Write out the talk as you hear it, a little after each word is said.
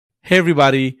Hey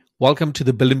everybody, welcome to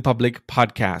the Building Public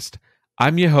podcast.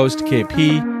 I'm your host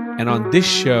KP, and on this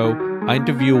show, I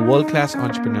interview world-class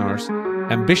entrepreneurs,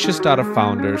 ambitious startup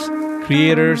founders,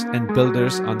 creators, and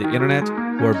builders on the internet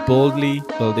who are boldly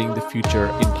building the future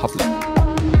in public.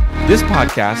 This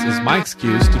podcast is my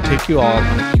excuse to take you all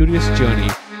on a curious journey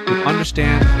to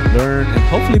understand, learn, and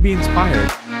hopefully be inspired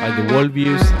by the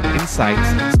worldviews, insights,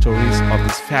 and stories of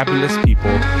these fabulous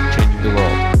people changing the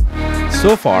world.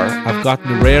 So far, I've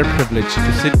gotten the rare privilege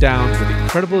to sit down with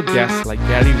incredible guests like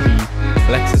Gary Vee,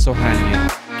 Alexis Ohanian,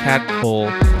 Kat Cole,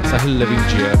 Sahil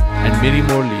Lavingia, and many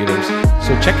more leaders.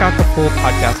 So check out the full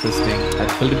podcast listing at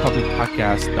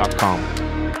buildingpublicpodcast.com.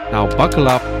 Now buckle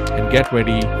up and get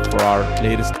ready for our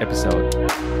latest episode.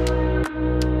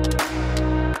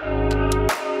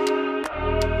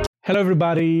 Hello,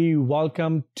 everybody.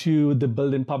 Welcome to the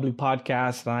Building Public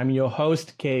podcast. I'm your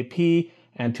host, KP.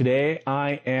 And today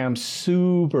I am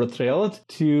super thrilled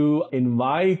to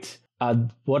invite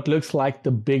what looks like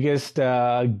the biggest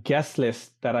guest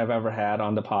list that I've ever had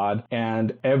on the pod.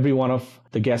 And every one of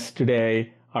the guests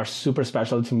today are super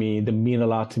special to me. They mean a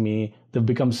lot to me. They've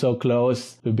become so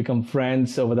close. We've become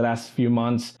friends over the last few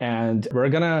months. And we're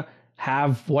going to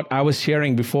have what I was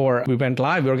sharing before we went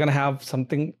live. We're going to have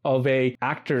something of a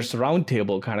actors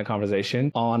roundtable kind of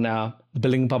conversation on the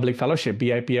Building Public Fellowship,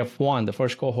 BIPF1, the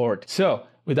first cohort. So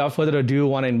without further ado, I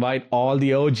want to invite all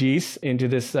the OGs into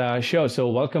this show. So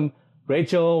welcome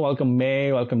Rachel, welcome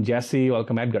May, welcome Jesse,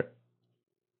 welcome Edgar.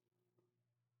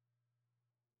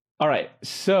 All right,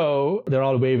 so they're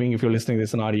all waving. If you're listening to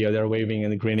this in audio, they're waving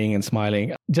and grinning and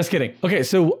smiling. Just kidding. Okay,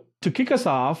 so to kick us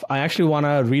off, I actually want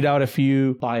to read out a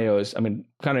few bios.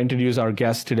 Kind of introduce our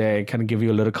guests today, kind of give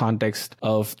you a little context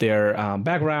of their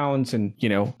backgrounds and,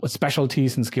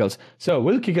 specialties and skills. So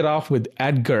we'll kick it off with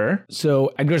Edgar.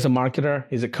 So Edgar's a marketer,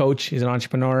 he's a coach, he's an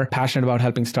entrepreneur, passionate about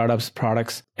helping startups,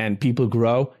 products, and people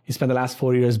grow. He spent the last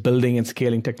 4 years building and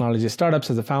scaling technology startups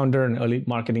as a founder and early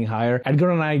marketing hire. Edgar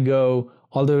and I go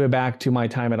all the way back to my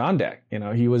time at OnDeck.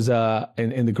 He was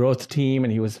in the growth team,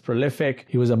 and he was prolific.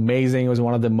 He was amazing. He was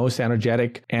one of the most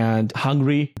energetic and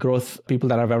hungry growth people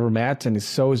that I've ever met. And he's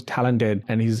so talented.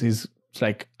 And he's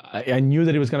like, I knew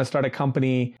that he was going to start a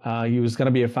company. He was going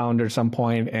to be a founder at some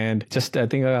point. And just, I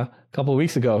think a couple of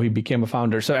weeks ago, he became a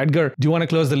founder. So Edgar, do you want to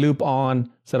close the loop on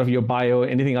sort of your bio?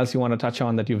 Anything else you want to touch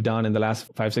on that you've done in the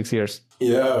last 5-6 years?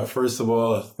 Yeah, first of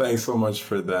all, thanks so much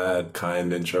for that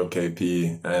kind intro,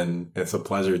 KP. And it's a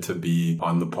pleasure to be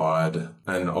on the pod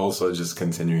and also just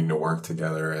continuing to work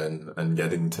together and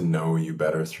getting to know you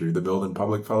better through the Building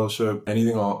Public Fellowship.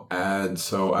 Anything I'll add?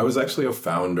 So I was actually a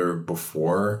founder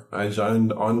before I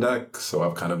joined OnDeck. So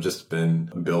I've kind of just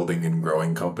been building and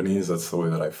growing companies. That's the way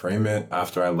that I frame it.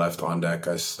 After I left OnDeck,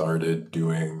 I started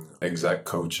doing exec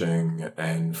coaching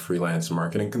and freelance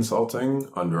marketing consulting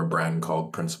under a brand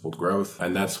called Principled Growth.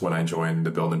 And that's when I joined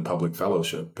the Building Public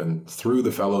Fellowship. And through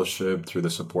the fellowship, through the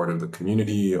support of the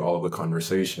community, all of the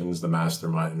conversations, the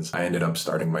masterminds, I ended up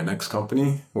starting my next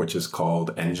company, which is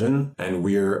called Engine. And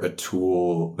we're a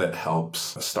tool that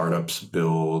helps startups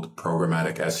build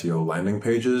programmatic SEO landing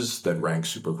pages that rank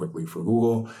super quickly for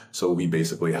Google. So we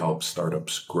basically help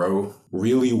startups grow.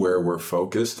 Really where we're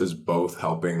focused is both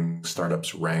helping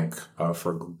startups rank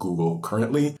for Google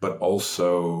currently, but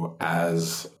also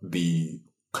as the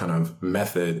kind of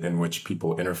method in which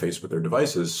people interface with their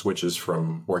devices switches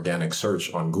from organic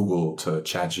search on Google to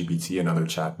ChatGPT and other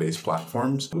chat-based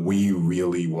platforms. We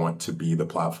really want to be the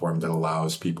platform that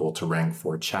allows people to rank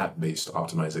for chat-based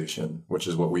optimization, which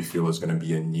is what we feel is going to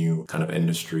be a new kind of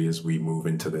industry as we move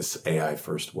into this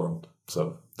AI-first world.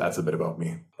 So that's a bit about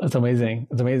me. That's amazing.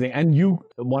 That's amazing. And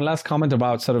one last comment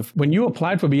about sort of when you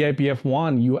applied for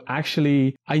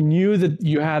BIPF1, I knew that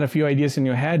you had a few ideas in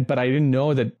your head, but I didn't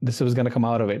know that this was going to come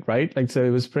out of it, right? So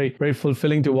it was very, very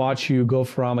fulfilling to watch you go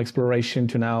from exploration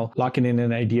to now locking in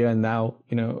an idea and now,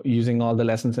 using all the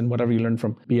lessons and whatever you learned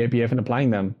from BIPF and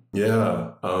applying them.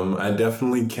 Yeah, I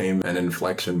definitely came an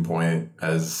inflection point,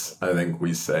 as I think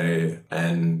we say,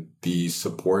 and the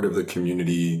support of the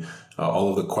community, all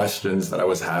of the questions that I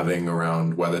was having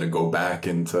around whether to go back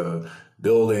into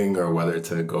building or whether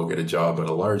to go get a job at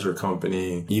a larger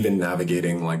company, even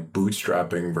navigating like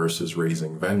bootstrapping versus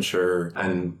raising venture,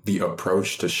 and the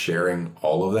approach to sharing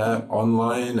all of that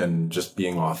online and just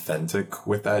being authentic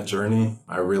with that journey.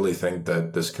 I really think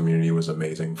that this community was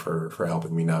amazing for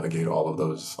helping me navigate all of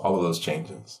those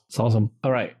changes. It's awesome.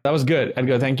 All right. That was good,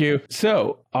 Edgar. Thank you.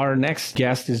 So our next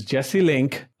guest is Jesse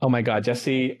Link. Oh my God,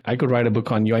 Jesse, I could write a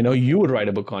book on you. I know you would write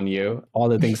a book on you, all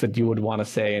the things that you would want to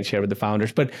say and share with the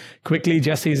founders. But quickly,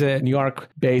 Jesse is a New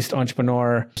York-based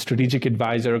entrepreneur, strategic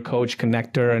advisor, coach,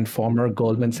 connector, and former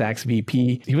Goldman Sachs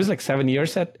VP. He was like 7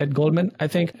 years at Goldman, I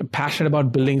think. Passionate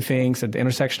about building things at the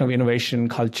intersection of innovation,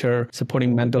 culture,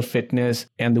 supporting mental fitness,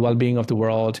 and the well-being of the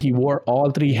world. He wore all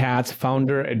three hats: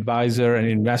 founder, advisor, and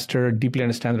investor, deeply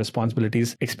understands the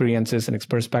responsibilities, experiences, and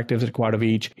perspectives required of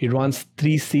each. He runs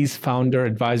 3C's Founder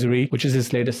Advisory, which is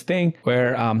his latest thing,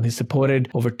 where he supported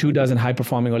over 24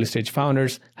 high-performing early-stage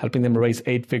founders, helping them raise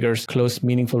 8 figures, close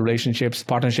meaningful relationships,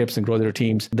 partnerships, and grow their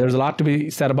teams. There's a lot to be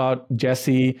said about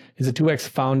Jesse. He's a 2X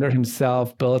founder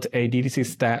himself, built a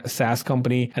DTC SaaS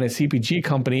company and a CPG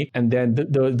company. And then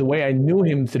the way I knew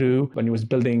him through when he was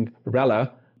building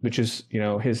Rella, which is,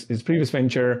 his previous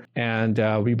venture. And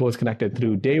we both connected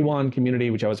through Day One community,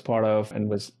 which I was part of and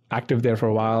was active there for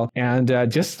a while. And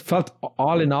just felt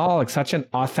all in all like such an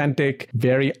authentic,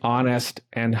 very honest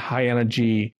and high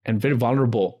energy and very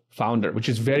vulnerable founder, which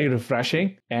is very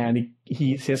refreshing. And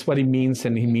he says what he means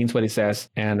and he means what he says.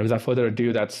 And without further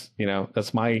ado, that's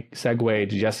my segue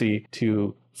to Jesse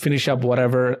to finish up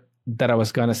whatever that I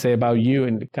was going to say about you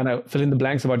and kind of fill in the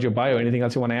blanks about your bio. Anything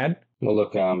else you want to add? Well,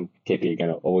 look, KP, again,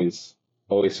 always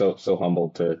so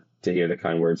humbled to hear the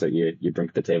kind words that you bring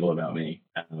to the table about me.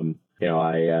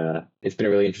 It's been a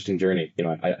really interesting journey.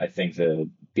 I think the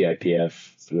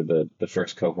BIPF, sort of the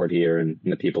first cohort here and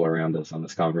the people around us on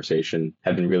this conversation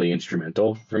have been really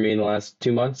instrumental for me in the last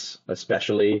 2 months.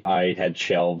 Especially, I had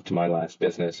shelved my last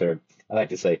business, or I like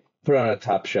to say, put it on a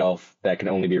top shelf that can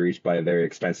only be reached by a very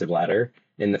expensive ladder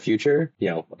in the future.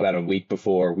 About a week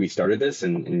before we started this,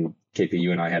 and KP,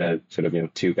 you and I had a sort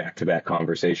of, 2 back-to-back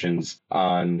conversations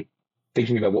on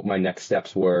thinking about what my next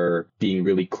steps were, being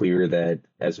really clear that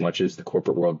as much as the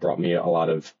corporate world brought me a lot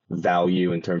of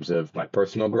value in terms of my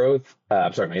personal growth, my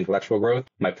intellectual growth,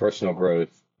 my personal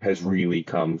growth has really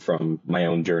come from my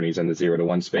own journeys in the 0 to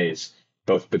 1 space,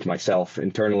 both with myself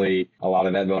internally, a lot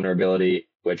of that vulnerability,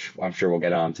 which I'm sure we'll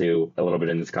get onto a little bit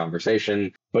in this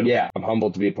conversation. But yeah, I'm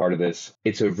humbled to be a part of this.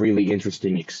 It's a really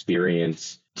interesting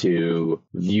experience to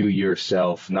view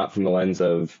yourself, not from the lens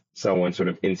of someone sort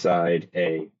of inside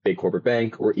a big corporate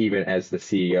bank, or even as the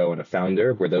CEO and a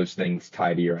founder, where those things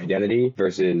tie to your identity,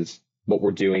 versus what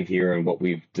we're doing here and what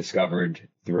we've discovered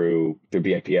through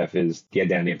BIPF is the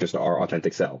identity of just our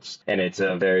authentic selves. And it's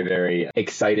a very, very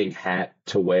exciting hat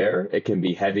to wear. It can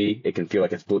be heavy. It can feel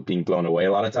like it's being blown away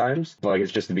a lot of times, but like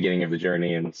it's just the beginning of the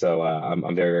journey. And so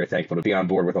I'm very, very thankful to be on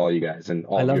board with all you guys, and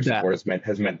all of your support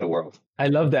has meant the world. I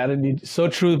love that. And it's so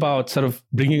true about sort of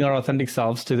bringing our authentic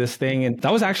selves to this thing. And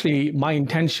that was actually my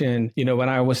intention, when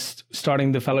I was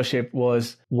starting the fellowship,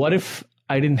 was what if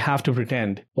I didn't have to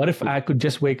pretend? What if I could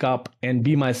just wake up and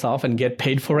be myself and get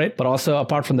paid for it? But also,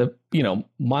 apart from the,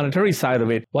 monetary side of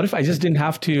it, what if I just didn't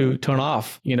have to turn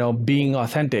off, being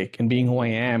authentic and being who I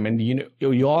am? And,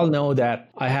 you all know that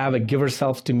I have a giver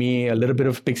self to me, a little bit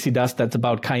of pixie dust that's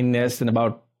about kindness and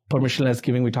about permissionless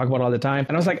giving we talk about all the time.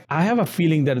 And I was like, I have a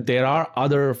feeling that there are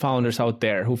other founders out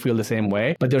there who feel the same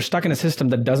way, but they're stuck in a system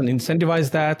that doesn't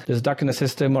incentivize that. They're stuck in a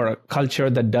system or a culture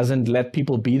that doesn't let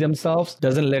people be themselves,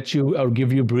 doesn't let you or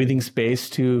give you breathing space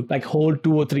to like hold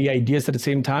 2 or 3 ideas at the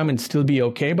same time and still be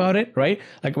okay about it, right?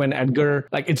 Like when Edgar,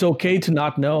 like it's okay to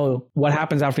not know what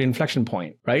happens after inflection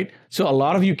point, right? So a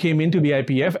lot of you came into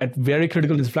BIPF at very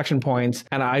critical inflection points.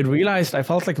 And I realized, I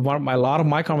felt like a lot of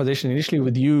my conversation initially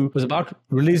with you was about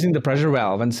releasing the pressure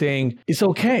valve and saying, it's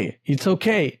okay,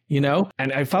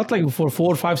 And I felt like for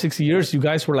 4, 5, 6 years, you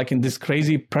guys were like in this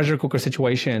crazy pressure cooker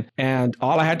situation. And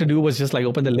all I had to do was just like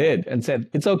open the lid and said,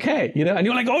 it's okay, And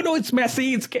you're like, oh no, it's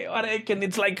messy, it's chaotic. And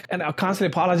it's like, and I'm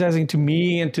constantly apologizing to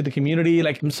me and to the community.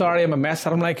 Like, I'm sorry, I'm a mess.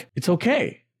 And I'm like, it's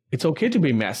okay. It's okay to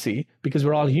be messy because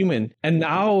we're all human. And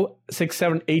now 6,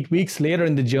 7, 8 weeks later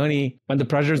in the journey, when the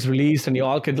pressure is released and you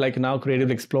all could like now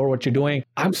creatively explore what you're doing,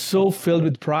 I'm so filled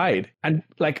with pride, and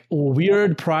like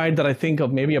weird pride that I think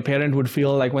of maybe a parent would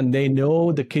feel like when they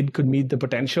know the kid could meet the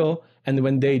potential, and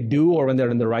when they do, or when they're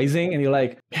in the rising, and you're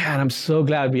like, man, I'm so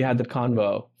glad we had that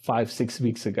convo 5, 6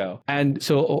 weeks ago. And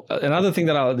so another thing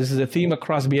this is a theme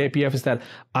across BIPF, is that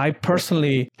I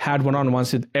personally had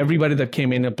one-on-ones with everybody that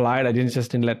came in and applied. I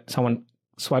didn't let someone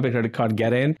swipe a credit card,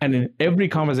 get in. And in every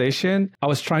conversation, I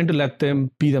was trying to let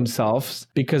them be themselves,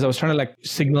 because I was trying to like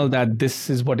signal that this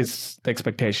is what is the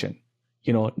expectation.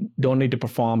 Don't need to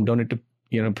perform, don't need to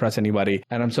impress anybody.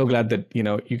 And I'm so glad that,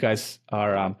 you guys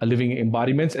are living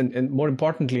embodiments. And more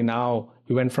importantly, now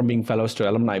we went from being fellows to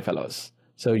alumni fellows.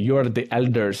 So you're the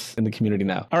elders in the community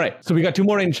now. All right. So we got two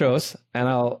more intros, and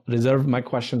I'll reserve my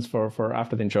questions for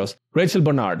after the intros. Rachel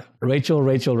Bernard.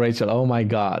 Rachel. Oh my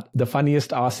God. The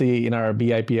funniest Aussie in our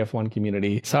BIPF1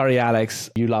 community. Sorry, Alex.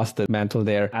 You lost the mantle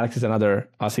there. Alex is another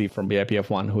Aussie from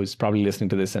BIPF1 who's probably listening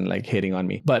to this and like hating on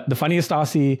me. But the funniest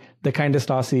Aussie, the kindest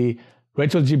Aussie,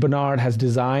 Rachel G. Bernard has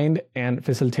designed and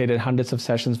facilitated hundreds of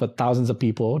sessions with thousands of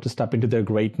people to step into their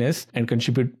greatness and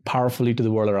contribute powerfully to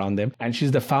the world around them. And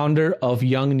she's the founder of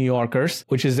Young New Yorkers,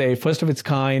 which is a first of its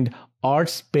kind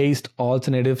arts-based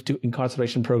alternative to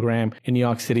incarceration program in New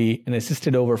York City, and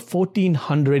assisted over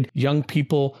 1,400 young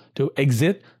people to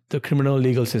exit the criminal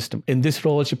legal system. In this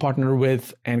role, she partnered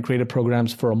with and created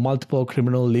programs for multiple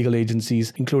criminal legal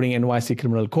agencies, including NYC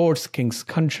Criminal Courts, Kings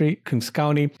County,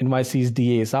 NYC's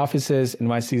DA's offices,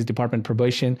 NYC's Department of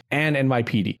Probation, and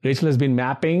NYPD. Rachel has been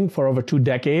mapping for over 2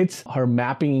 decades. Her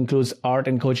mapping includes art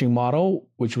and coaching model,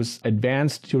 which was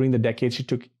advanced during the decade. She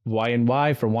took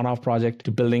Y&Y from one-off project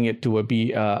to building it to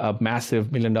be a massive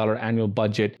 $1 million annual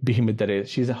budget behemoth that is.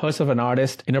 She's a host of an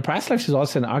artist. In her past life, she's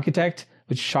also an architect,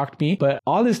 which shocked me. But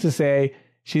all this to say,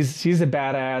 she's a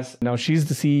badass. Now she's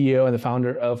the CEO and the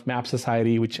founder of Map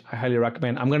Society, which I highly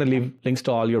recommend. I'm going to leave links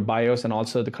to all your bios and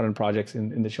also the current projects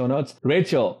in the show notes.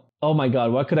 Rachel, oh my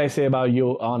God, what could I say about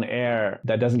you on air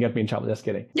that doesn't get me in trouble? Just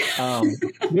kidding.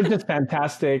 You're just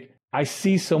fantastic. I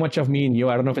see so much of me in you.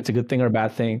 I don't know if it's a good thing or a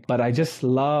bad thing, but I just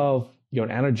love your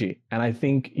energy. And I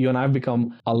think you and I have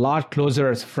become a lot closer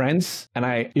as friends.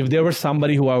 And if there was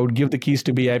somebody who I would give the keys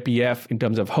to BIPF in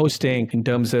terms of hosting, in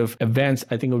terms of events,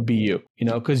 I think it would be you,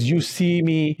 because you see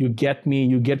me, you get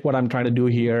what I'm trying to do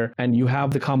here. And you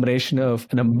have the combination of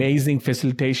an amazing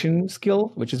facilitation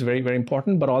skill, which is very, very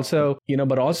important, but also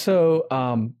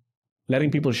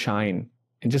letting people shine.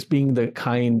 And just being the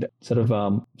kind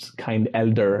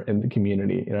elder in the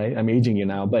community, right? I'm aging you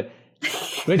now, but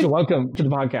Rachel, welcome to the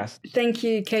podcast. Thank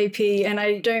you, KP. And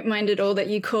I don't mind at all that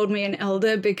you called me an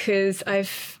elder, because I've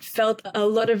felt a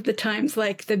lot of the times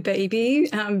like the baby,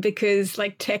 because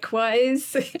like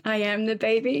tech-wise, I am the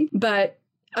baby. But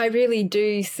I really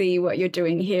do see what you're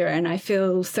doing here, and I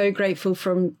feel so grateful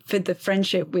for the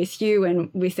friendship with you and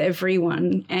with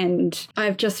everyone. And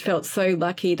I've just felt so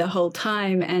lucky the whole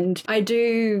time. And I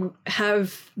do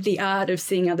have the art of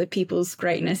seeing other people's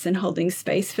greatness and holding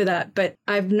space for that, but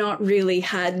I've not really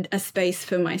had a space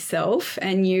for myself,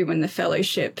 and you and the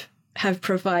fellowship have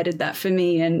provided that for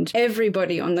me and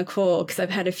everybody on the call, because I've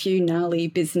had a few gnarly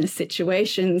business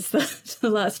situations the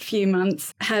last few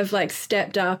months, have like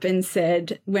stepped up and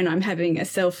said, when I'm having a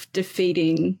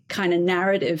self-defeating kind of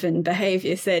narrative and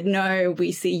behavior, said, no,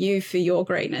 we see you for your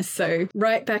greatness. So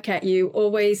right back at you,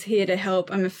 always here to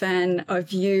help. I'm a fan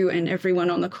of you and everyone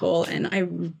on the call, and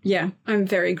I'm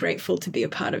very grateful to be a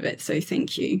part of it. So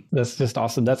thank you. That's just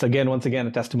awesome. That's once again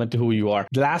a testament to who you are.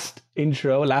 Last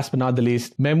but not the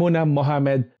least, Memuna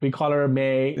Mohammed. We call her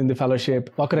May in the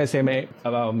fellowship. What could I say, May,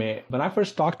 about May? When I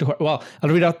first talked to her, well, I'll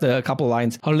read out the couple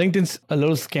lines. Her LinkedIn's a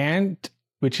little scant,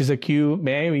 which is a cue,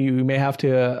 May. You may have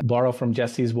to borrow from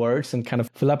Jesse's words and kind of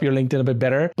fill up your LinkedIn a bit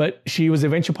better. But she was a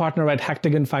venture partner at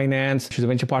Hectagon Finance. She's a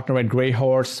venture partner at Grey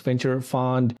Horse Venture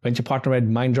Fund, venture partner at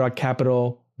Mindrock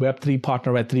Capital, Web3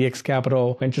 partner at 3X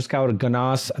Capital, Venture Scout at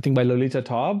Ganas, I think by Lolita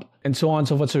Taub, and so on and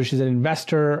so forth. So she's an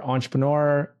investor,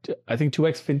 entrepreneur, I think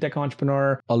 2X fintech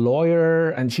entrepreneur, a lawyer,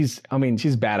 and she's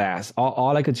badass.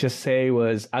 All I could just say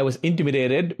was I was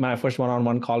intimidated my first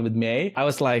one-on-one call with May.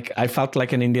 I felt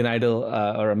like an Indian Idol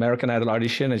or American Idol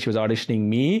audition, and she was auditioning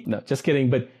me. No, just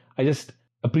kidding. But I just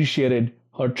appreciated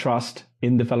her trust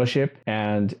in the fellowship.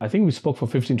 And I think we spoke for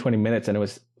 15, 20 minutes, and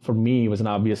for me, it was an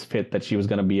obvious fit that she was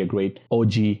going to be a great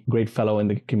OG, great fellow in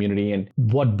the community. And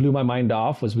what blew my mind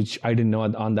off was, which I didn't know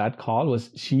on that call, was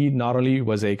she not only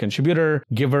was a contributor,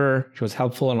 giver, she was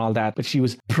helpful and all that, but she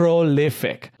was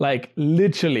prolific, like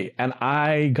literally. And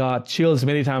I got chills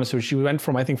many times. So she went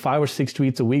from, I think, 5 or 6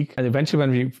 tweets a week. And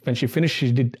eventually when she finished,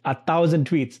 she did 1,000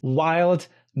 tweets. Wild,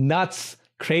 nuts,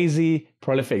 crazy,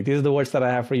 prolific. These are the words that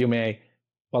I have for you, May.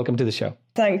 Welcome to the show.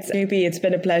 Thanks, Nupi. It's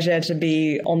been a pleasure to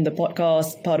be on the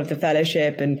podcast, part of the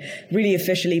fellowship, and really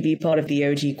officially be part of the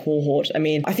OG cohort. I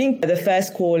mean, I think the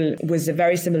first call was a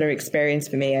very similar experience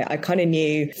for me. I kind of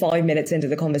knew 5 minutes into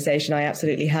the conversation, I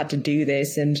absolutely had to do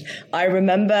this. And I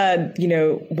remember,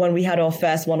 when we had our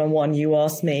first one-on-one, you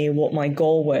asked me what my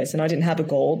goal was. And I didn't have a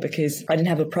goal because I didn't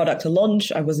have a product to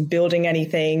launch. I wasn't building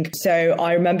anything. So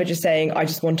I remember just saying, I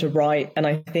just want to write. And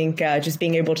I think just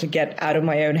being able to get out of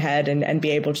my own head and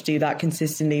be able to do that consistently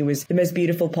was the most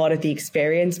beautiful part of the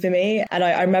experience for me. And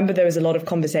I remember there was a lot of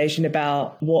conversation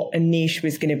about what a niche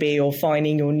was going to be, or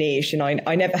finding your niche. And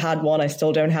I never had one. I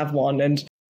still don't have one. And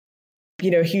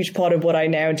a huge part of what I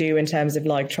now do in terms of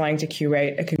like trying to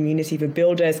curate a community for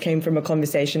builders came from a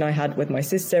conversation I had with my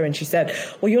sister. And she said,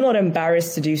 well, you're not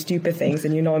embarrassed to do stupid things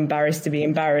and you're not embarrassed to be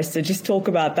embarrassed. So just talk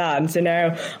about that. And so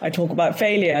now I talk about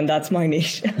failure, and that's my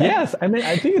niche. Yes. I mean,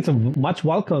 I think it's a much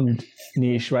welcomed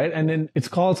niche, right? And then it's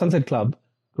called Sunset Club,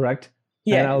 correct?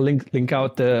 Yeah. And I'll link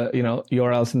out the,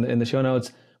 URLs in the show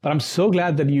notes. But I'm so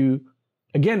glad that you,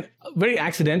 again, very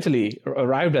accidentally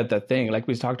arrived at that thing, like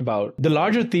we talked about. The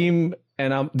larger theme,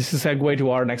 and this is a segue to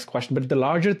our next question, but the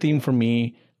larger theme for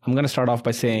me, I'm going to start off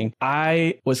by saying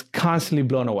I was constantly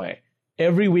blown away.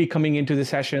 Every week coming into the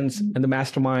sessions and the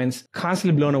masterminds,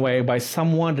 constantly blown away by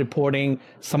someone reporting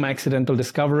some accidental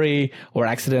discovery or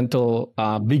accidental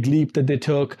big leap that they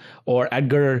took, or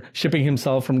Edgar shipping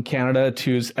himself from Canada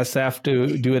to SF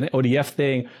to do an ODF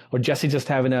thing, or Jesse just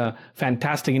having a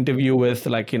fantastic interview with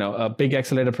a big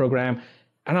accelerator program.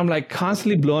 And I'm like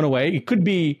constantly blown away. It could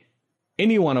be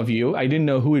any one of you. I didn't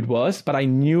know who it was, but I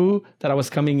knew that I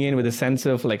was coming in with a sense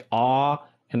of awe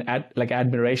and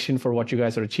admiration for what you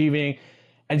guys are achieving,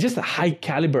 and just a high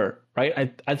caliber,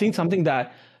 right? I think something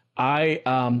that I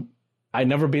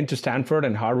never been to Stanford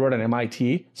and Harvard and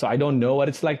MIT, so I don't know what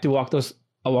it's like to walk those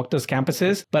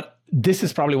campuses, but this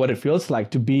is probably what it feels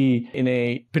like to be in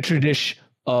a petri dish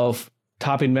of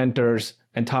top inventors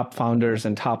and top founders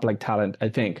and top talent, I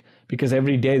think, because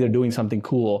every day they're doing something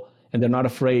cool and they're not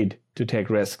afraid to take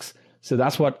risks. So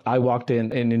that's what I walked in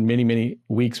many, many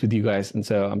weeks with you guys. And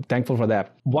so I'm thankful for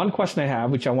that. One question I have,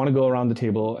 which I want to go around the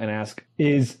table and ask,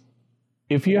 is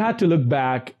if you had to look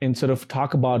back and sort of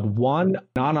talk about one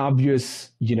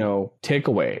non-obvious,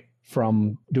 takeaway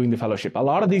from doing the fellowship. A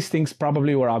lot of these things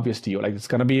probably were obvious to you. Like, it's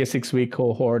going to be a 6-week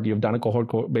cohort. You've done a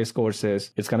cohort-based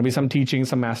courses. It's going to be some teaching,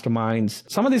 some masterminds.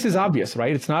 Some of this is obvious,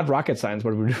 right? It's not rocket science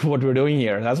what we're doing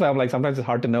here. That's why I'm like, sometimes it's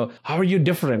hard to know, how are you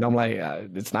different? I'm like,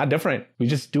 it's not different. We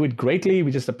just do it greatly.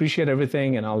 We just appreciate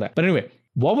everything and all that. But anyway,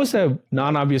 what was a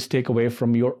non-obvious takeaway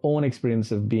from your own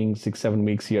experience of being 6-7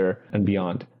 weeks here and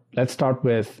beyond? Let's start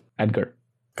with Edgar.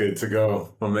 Good to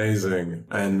go. Amazing.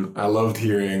 And I loved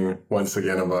hearing once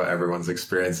again about everyone's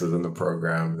experiences in the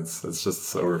program. It's just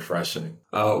so refreshing.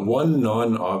 One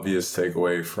non-obvious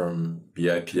takeaway from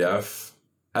BIPF,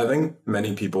 I think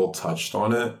many people touched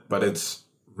on it, but it's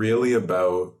really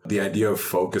about the idea of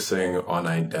focusing on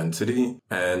identity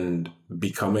and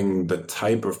becoming the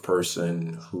type of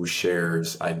person who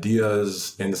shares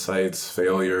ideas, insights,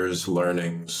 failures,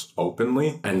 learnings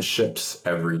openly and ships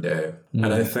every day.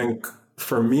 And I think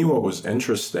for me, what was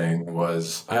interesting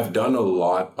was I've done a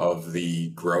lot of the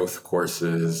growth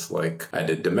courses. Like, I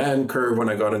did Demand Curve when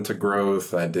I got into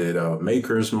growth. I did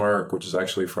Maker's Mark, which is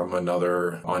actually from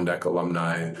another On Deck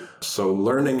alumni. So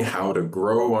learning how to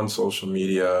grow on social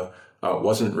media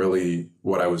wasn't really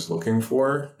what I was looking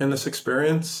for in this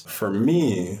experience. For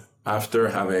me, after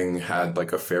having had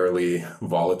a fairly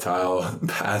volatile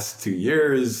past 2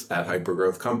 years at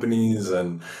hypergrowth companies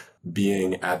and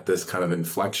being at this kind of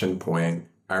inflection point,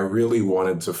 I really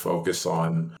wanted to focus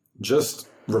on just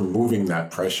removing that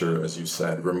pressure, as you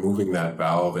said, removing that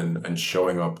valve and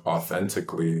showing up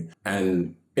authentically.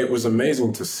 And it was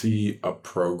amazing to see a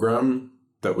program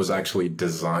that was actually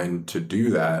designed to do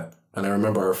that. And I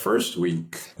remember our first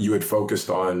week, you had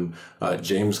focused on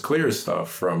James Clear's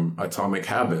stuff from Atomic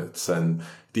Habits and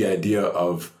the idea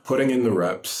of putting in the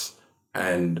reps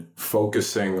and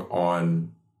focusing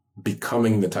on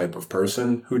becoming the type of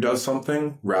person who does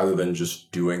something rather than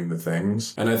just doing the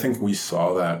things. And I think we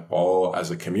saw that all as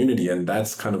a community. And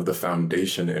that's kind of the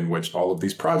foundation in which all of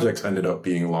these projects ended up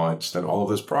being launched and all of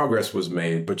this progress was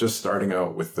made, but just starting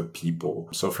out with the people.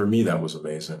 So for me, that was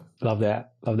amazing. Love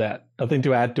that. Love that. Nothing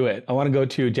to add to it. I want to go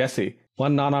to Jesse.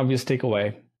 One non-obvious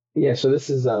takeaway. Yeah. So this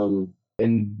is,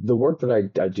 in the work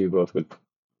that I do both with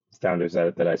founders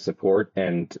that I support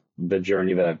and the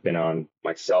journey that I've been on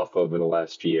myself over the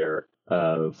last year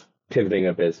of pivoting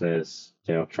a business,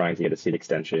 trying to get a seed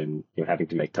extension, having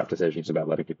to make tough decisions about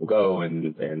letting people go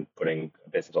and putting a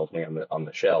business ultimately on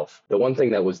the shelf. The one thing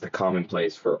that was the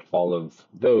commonplace for all of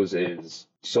those is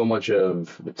so much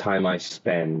of the time I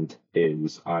spend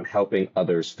is on helping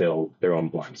others fill their own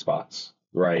blind spots.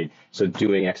 Right. So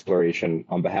doing exploration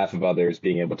on behalf of others,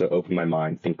 being able to open my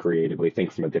mind, think creatively, think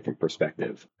from a different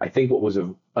perspective. I think what was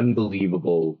an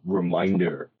unbelievable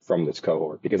reminder from this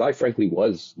cohort, because I frankly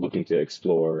was looking to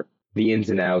explore the ins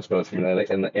and outs, both from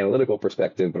an analytical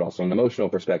perspective, but also an emotional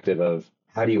perspective of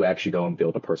how do you actually go and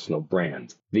build a personal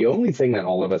brand? The only thing that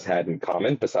all of us had in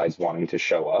common, besides wanting to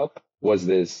show up, was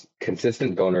this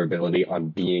consistent vulnerability on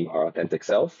being our authentic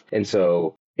self. And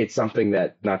so it's something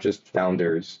that not just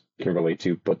founders can relate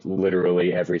to, but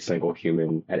literally every single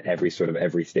human at every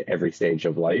stage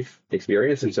of life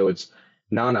experience. And so it's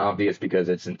non-obvious because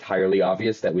it's entirely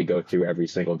obvious that we go through every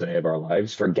single day of our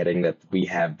lives, forgetting that we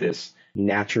have this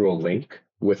natural link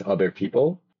with other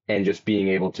people and just being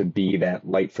able to be that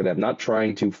light for them, not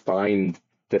trying to find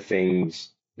the things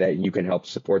that you can help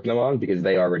support them on because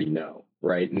they already know.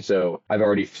 Right. And so I've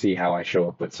already see how I show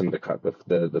up with some of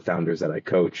the founders that I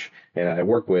coach and I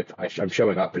work with. I'm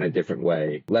showing up in a different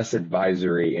way, less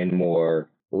advisory and more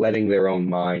letting their own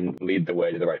mind lead the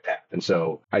way to the right path. And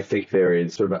so I think there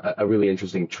is sort of a really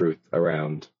interesting truth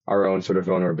around our own sort of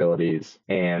vulnerabilities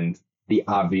and the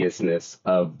obviousness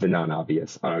of the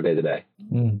non-obvious on our day to day.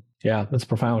 Yeah, that's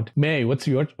profound. May, what's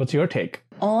your take?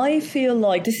 I feel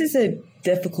like this is a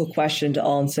difficult question to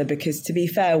answer because, to be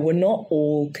fair, we're not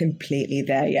all completely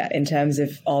there yet in terms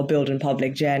of our build in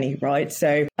public journey, right?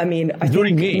 So, I mean, I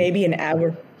think maybe an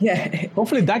hour. Yeah.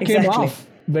 Hopefully that came off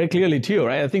very clearly too,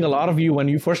 right? I think a lot of you, when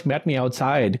you first met me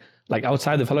outside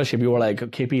the fellowship, you were like,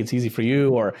 KP, it's easy for you,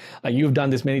 or like, you've done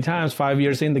this many times, 5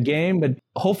 years in the game, but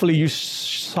hopefully you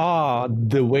saw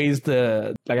the ways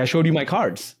I showed you my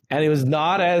cards. And it was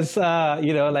not as,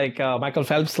 Michael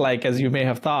Phelps, as you may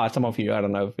have thought, some of you, I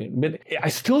don't know. But I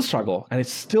still struggle, and it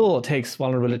still takes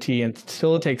vulnerability, and it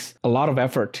still takes a lot of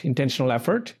effort, intentional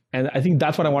effort. And I think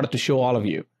that's what I wanted to show all of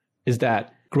you, is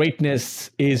that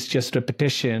greatness is just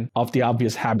repetition of the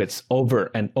obvious habits over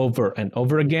and over and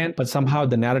over again. But somehow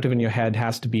the narrative in your head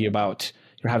has to be about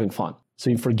you're having fun. So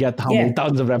you forget how many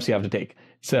thousands of reps you have to take.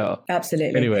 So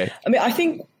absolutely. Anyway, I mean, I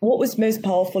think what was most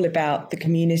powerful about the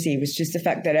community was just the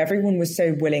fact that everyone was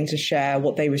so willing to share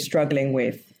what they were struggling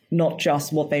with, not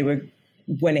just what they were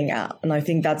winning at. And I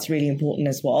think that's really important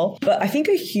as well. But I think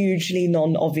a hugely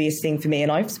non-obvious thing for me,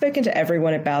 and I've spoken to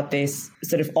everyone about this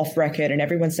sort of off record, and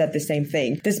everyone said the same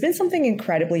thing. There's been something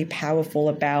incredibly powerful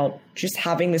about just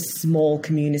having a small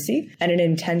community and an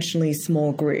intentionally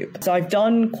small group. So I've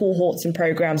done cohorts and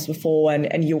programs before,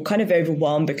 and you're kind of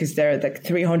overwhelmed because there are like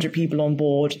 300 people on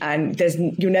board, and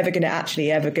you're never going to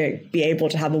actually ever be able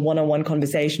to have a one-on-one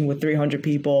conversation with 300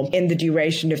 people in the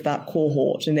duration of that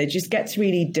cohort. And it just gets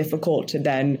really difficult to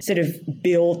then sort of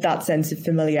build that sense of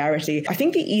familiarity. I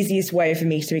think the easiest way for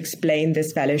me to explain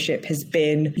this fellowship has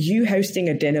been you hosting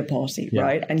a dinner party,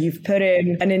 right? And you've put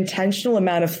in an intentional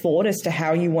amount of thought as to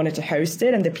how you wanted to host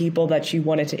it and the people that you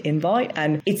wanted to invite.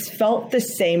 And it's felt the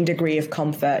same degree of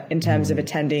comfort in terms of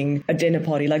attending a dinner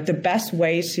party. Like, the best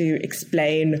way to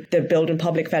explain the Build in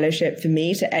Public Fellowship for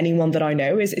me to anyone that I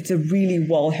know is it's a really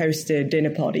well-hosted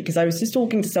dinner party. Because I was just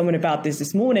talking to someone about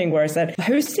this morning where I said,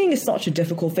 hosting is such a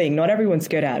difficult thing. Not everyone's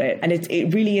good at it. And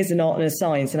it really is an art and a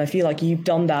science. And I feel like you've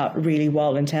done that really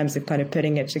well in terms of kind of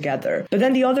putting it together. But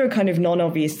then the other kind of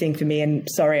non-obvious thing for me, and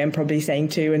sorry, I'm probably saying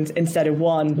two instead of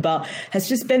one, but has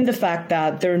just been the fact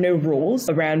that there are no rules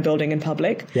around building in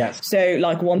public. Yes. So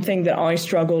like one thing that I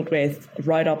struggled with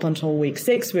right up until week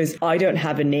 6 was I don't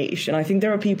have a niche. And I think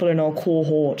there are people in our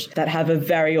cohort that have a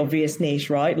very obvious niche,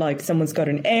 right? Like someone's got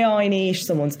an AI niche,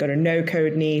 someone's got a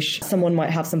no-code niche, someone might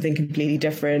have something completely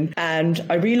different. And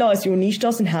I realized your niche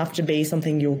doesn't have to be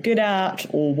something you're good at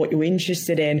or what you're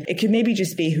interested in. It could maybe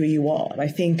just be who you are. And I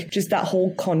think just that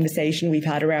whole conversation we've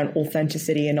had around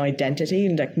authenticity and identity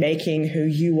and like making who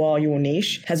you are your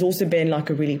niche has also been like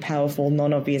a really powerful,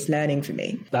 non-obvious learning for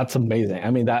me. That's amazing. I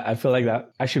mean, I feel like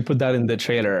that I should put that in the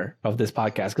trailer of this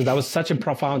podcast, because that was such a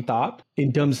profound thought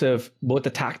in terms of both the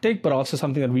tactic, but also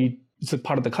something that it's a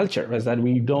part of the culture, is that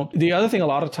we don't. The other thing a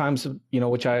lot of times,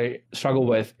 which I struggle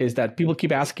with, is that people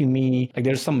keep asking me, like,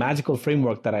 there's some magical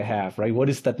framework that I have, right? What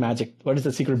is that magic? What is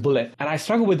the secret bullet? And I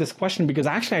struggle with this question because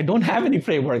actually I don't have any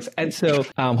frameworks. And so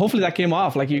hopefully that came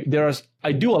off. Like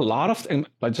I do a lot of things,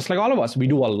 just like all of us, we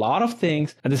do a lot of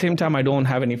things. At the same time, I don't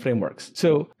have any frameworks.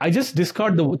 So I just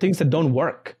discard the things that don't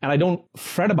work and I don't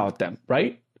fret about them,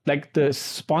 right? Like the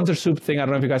sponsor soup thing, I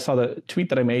don't know if you guys saw the tweet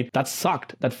that I made. That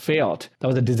sucked. That failed. That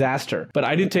was a disaster. But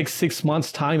I didn't take 6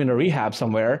 months time in a rehab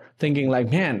somewhere thinking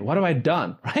like, man, what have I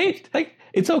done? Right? Like,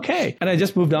 it's okay. And I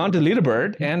just moved on to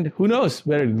Leaderbird, and who knows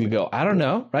where it will go. I don't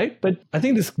know, right? But I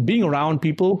think this being around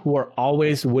people who are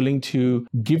always willing to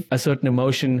give a certain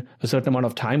emotion a certain amount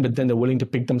of time, but then they're willing to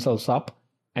pick themselves up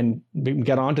and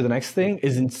get on to the next thing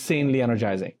is insanely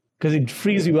energizing, because it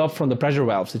frees you up from the pressure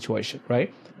valve situation,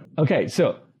 right? Okay,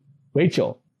 so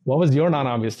Rachel, what was your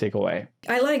non-obvious takeaway?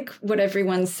 I like what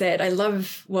everyone said. I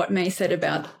love what May said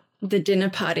about the dinner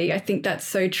party. I think that's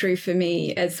so true for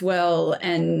me as well.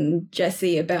 And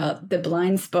Jesse about the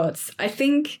blind spots. I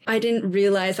think I didn't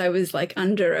realize I was like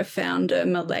under a founder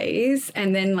malaise.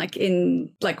 And then like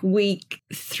in like week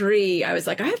 3, I was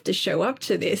like, I have to show up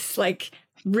to this. Like,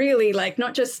 really like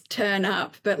not just turn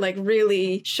up, but like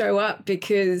really show up,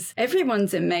 because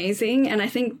everyone's amazing. And I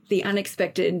think the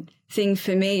unexpected thing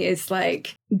for me is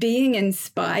like being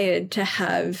inspired to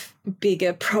have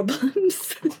bigger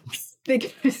problems.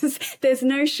 Because there's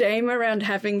no shame around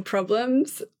having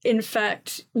problems. In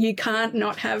fact, you can't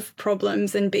not have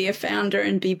problems and be a founder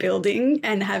and be building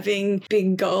and having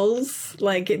big goals.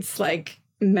 Like it's like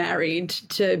married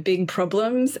to big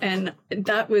problems. And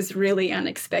that was really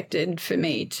unexpected for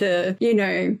me to, you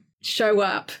know, show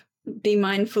up, be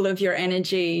mindful of your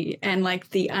energy, and like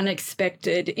the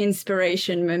unexpected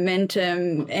inspiration,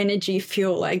 momentum, energy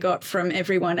fuel I got from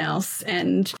everyone else,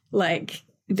 and like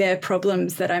their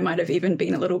problems that I might have even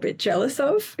been a little bit jealous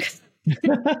of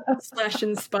 /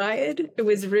 inspired. It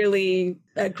was really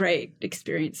a great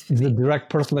experience for It's me. a direct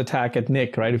personal attack at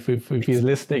Nick, right? If he's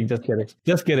listening, just kidding.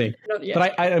 Just kidding. Not yet.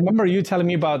 But I remember you telling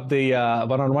me about the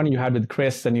one-on-one you had with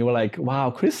Chris, and you were like, wow,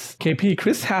 Chris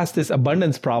has this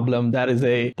abundance problem that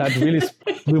really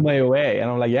blew me away. And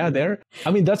I'm like, yeah,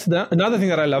 I mean, that's another thing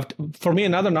that I loved. For me,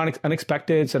 another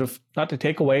unexpected sort of, not to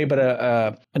take away, but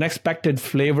an unexpected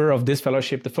flavor of this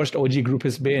fellowship, the first OG group,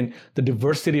 has been the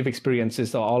diversity of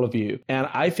experiences of all of you. And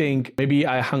I think maybe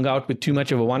I hung out with too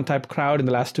much of a one-type crowd in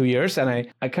the last 2 years, and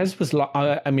I kind of was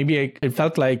it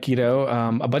felt like, you know,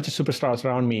 a bunch of superstars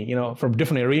around me, you know, from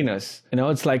different arenas. You know,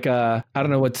 it's like I don't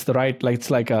know what's the right, like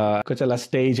it's like a Coachella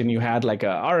stage, and you had like a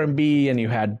R&B, and you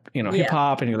had, you know, hip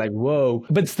hop, and you're like, whoa,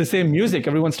 but it's the same music.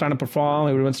 Everyone's trying to perform,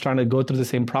 everyone's trying to go through the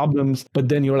same problems, but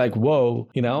then you're like, whoa,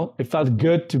 you know, it felt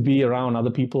good to be around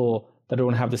other people that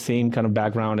don't have the same kind of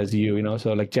background as you, you know,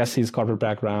 so like Jesse's corporate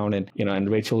background, and, you know, and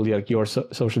Rachel, like your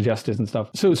social justice and stuff.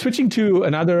 So switching to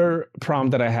another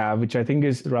prompt that I have, which I think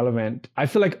is relevant, I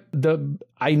feel like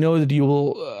I know that you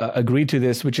will agree to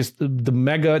this, which is the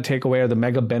mega takeaway or the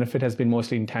mega benefit has been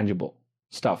mostly intangible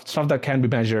stuff that can be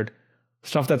measured,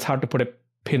 stuff that's hard to put a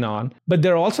pin on. But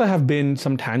there also have been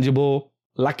some tangible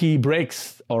lucky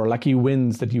breaks or lucky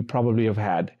wins that you probably have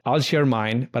had. I'll share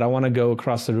mine, but I want to go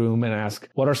across the room and ask,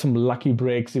 what are some lucky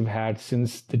breaks you've had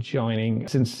since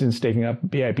taking up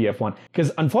BIPF1?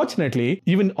 Because unfortunately,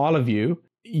 even all of you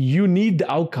need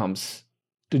the outcomes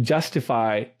to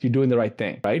justify you doing the right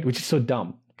thing, right? Which is so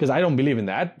dumb, because I don't believe in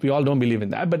that. We all don't believe in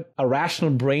that, but our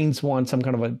rational brains want some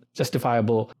kind of a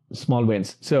justifiable small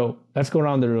wins. So let's go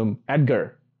around the room.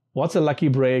 Edgar, what's a lucky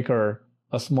break or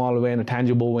a small win, a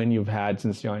tangible win you've had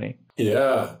since joining?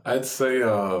 Yeah, I'd say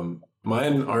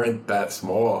mine aren't that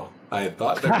small. I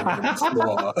thought they were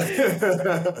small.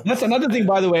 That's another thing,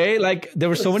 by the way. Like, there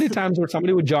were so many times where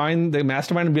somebody would join the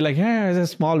mastermind and be like, yeah, it's a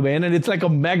small win. And it's like a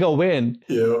mega win.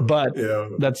 Yeah. But yeah.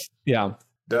 Yeah.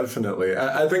 Definitely.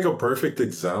 I think a perfect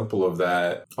example of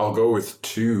that, I'll go with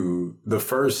two. The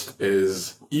first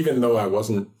is, even though I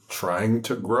wasn't trying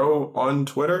to grow on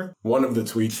Twitter, one of the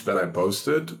tweets that I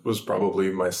posted was probably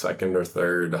my second or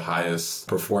third highest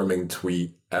performing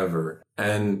tweet ever.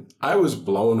 And I was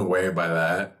blown away by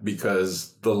that,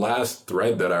 because the last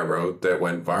thread that I wrote that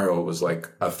went viral was like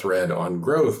a thread on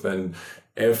growth. And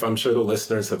if I'm sure the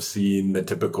listeners have seen the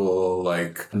typical,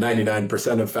 like,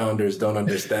 99% of founders don't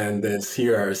understand this,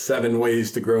 here are 7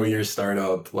 ways to grow your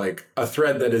startup, like a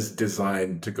thread that is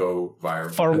designed to go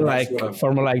viral.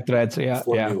 Formulaic threads, yeah.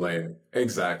 Formulaic,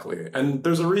 exactly. And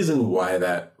there's a reason why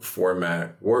that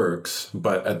format works,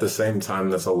 but at the same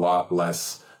time, that's a lot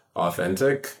less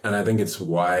authentic. And I think it's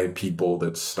why people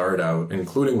that start out,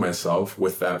 including myself,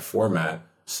 with that format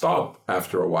stop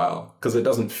after a while, because it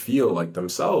doesn't feel like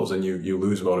themselves, and you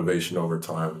lose motivation over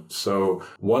time. So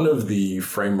one of the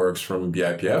frameworks from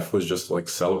BIPF was just like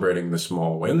celebrating the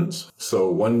small wins. So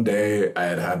one day I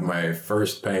had my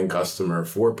first paying customer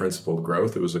for Principled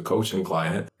Growth. It was a coaching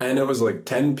client, and it was like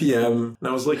 10 p.m. and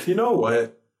I was like, you know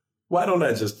what? Why don't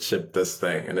I just ship this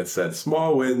thing? And it said,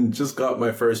 small win, just got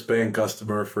my first paying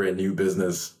customer for a new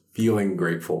business, feeling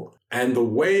grateful. And the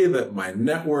way that my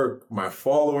network, my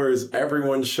followers,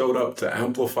 everyone showed up to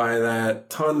amplify that,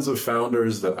 tons of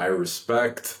founders that I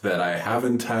respect, that I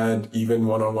haven't had even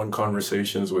one-on-one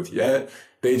conversations with yet,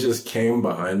 they just came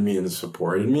behind me and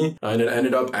supported me. And it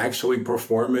ended up actually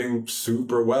performing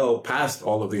super well past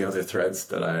all of the other threads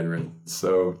that I had written.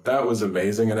 So that was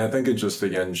amazing. And I think it just,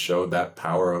 again, showed that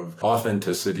power of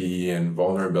authenticity and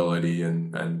vulnerability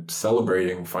and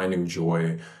celebrating, finding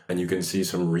joy. And you can see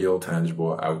some real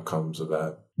tangible outcomes of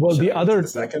that. Well, the other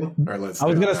second, or let's. I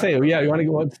was going to say, yeah, you want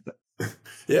to go?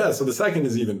 Yeah, so the second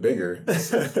is even bigger. I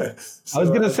was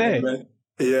going to say.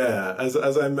 Yeah,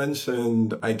 as I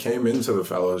mentioned, I came into the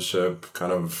fellowship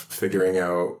kind of figuring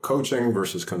out coaching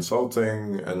versus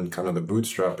consulting and kind of the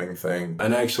bootstrapping thing.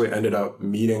 And I actually ended up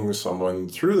meeting someone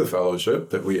through the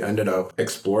fellowship that we ended up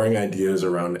exploring ideas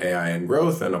around AI and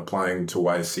growth and applying to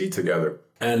YC together.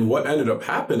 And what ended up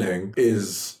happening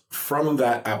is from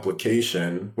that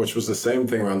application, which was the same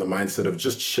thing around the mindset of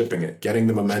just shipping it, getting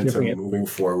the momentum moving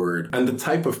forward, and the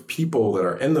type of people that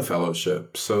are in the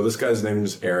fellowship. So this guy's name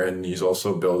is Aaron. He's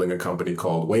also building a company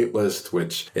called Waitlist,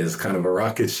 which is kind of a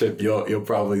rocket ship. You'll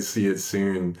probably see it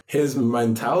soon. His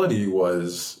mentality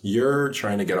was, you're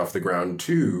trying to get off the ground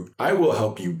too. I will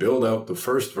help you build out the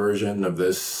first version of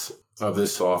this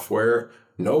software.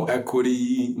 No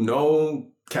equity, no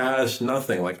cash,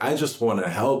 nothing. Like, I just want to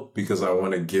help because I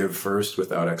want to give first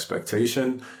without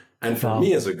expectation. And for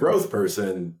me as a growth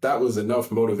person, that was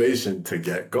enough motivation to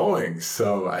get going.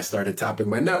 So I started tapping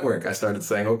my network. I started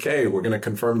saying, okay, we're going to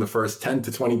confirm the first 10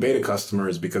 to 20 beta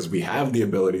customers because we have the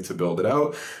ability to build it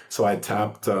out. So I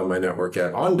tapped my network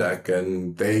at OnDeck,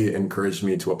 and they encouraged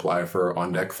me to apply for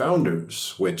OnDeck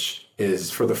Founders, which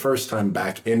is for the first time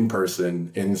back in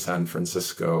person in San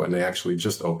Francisco. And they actually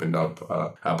just opened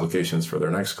up applications for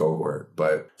their next cohort.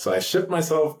 But so I shipped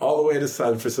myself all the way to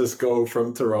San Francisco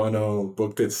from Toronto,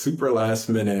 booked it super last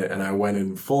minute, and I went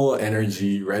in full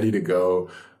energy, ready to go.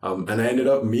 And I ended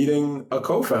up meeting a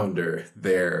co-founder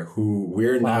there who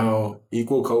we're now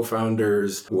equal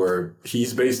co-founders, where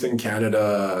he's based in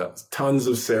Canada, tons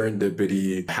of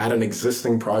serendipity, had an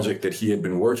existing project that he had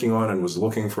been working on and was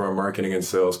looking for a marketing and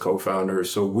sales co-founder.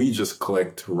 So we just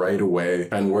clicked right away,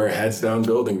 and we're heads down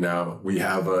building now. We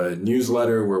have a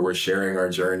newsletter where we're sharing our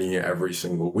journey every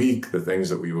single week, the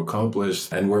things that we've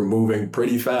accomplished, and we're moving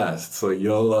pretty fast. So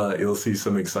you'll see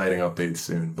some exciting updates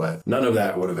soon, but none of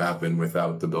that would have happened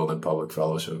without the Build in Public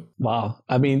Fellowship. Wow.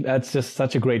 I mean, that's just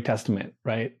such a great testament,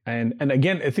 right? And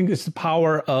again, I think it's the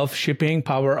power of shipping,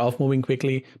 power of moving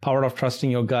quickly, power of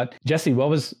trusting your gut. Jesse, what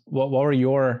were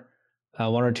your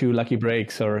one or two lucky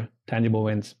breaks or tangible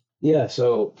wins? Yeah.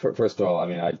 So first of all, I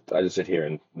mean, I just sit here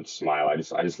and smile. I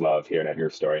just love hearing your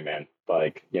story, man.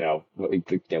 Like,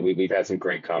 we've had some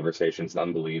great conversations,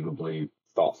 unbelievably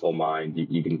thoughtful mind.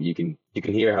 You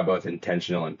can hear how both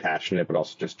intentional and passionate, but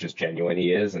also just genuine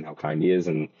he is, and how kind he is.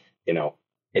 And,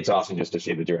 it's awesome just to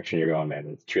see the direction you're going, man.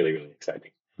 It's truly, really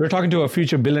exciting. We're talking to a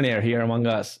future billionaire here among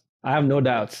us. I have no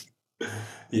doubts.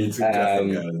 You too,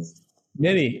 guys.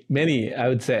 Many, I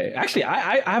would say. Actually,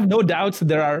 I have no doubts that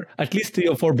there are at least 3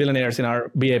 or 4 billionaires in our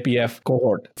BIPF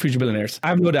cohort, future billionaires. I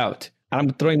have no doubt. I'm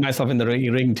throwing myself in the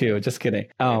ring too. Just kidding.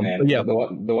 Man, yeah. The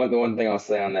one thing I'll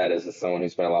say on that is, as someone who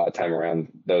spent a lot of time around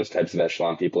those types of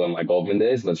echelon people in my Goldman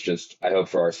days, I hope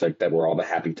for our sake that we're all the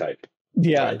happy type.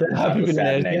 Yeah, right? the happy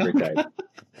sad and angry type.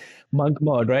 Monk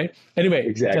mode, right? Anyway,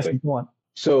 exactly. Jesse, go on.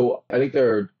 So I think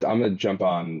I'm going to jump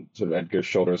on sort of Edgar's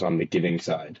shoulders on the giving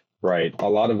side, right? A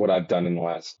lot of what I've done in the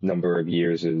last number of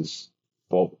years is,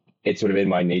 well, it's sort of in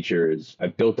my nature is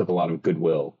I've built up a lot of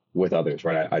goodwill with others,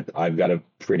 right? I've got a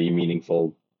pretty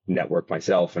meaningful network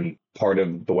myself, and part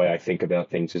of the way I think about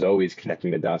things is always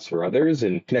connecting the dots for others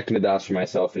and connecting the dots for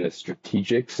myself in a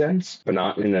strategic sense, but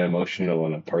not in an emotional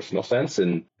and a personal sense.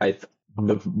 And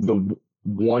the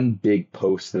one big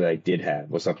post that I did have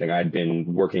was something I'd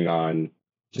been working on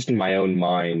just in my own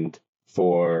mind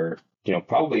for,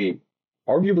 probably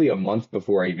arguably a month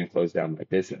before I even closed down my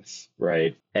business,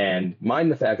 right? And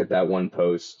mind the fact that one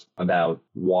post about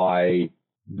why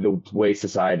the way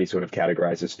society sort of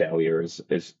categorizes failures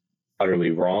is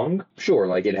utterly wrong. Sure,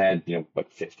 like it had,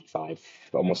 55,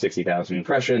 almost 60,000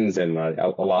 impressions, and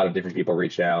a lot of different people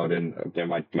reached out, and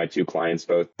my 2 clients,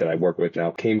 both that I work with now,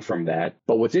 came from that.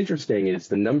 But what's interesting is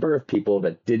the number of people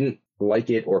that didn't like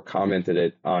it or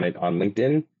commented on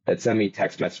LinkedIn that sent me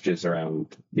text messages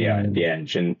around the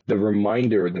edge. And the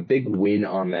reminder, the big win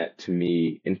on that to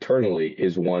me internally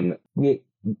is one,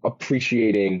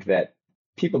 appreciating that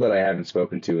people that I haven't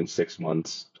spoken to in 6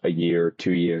 months, a year,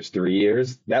 2 years, 3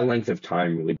 years, that length of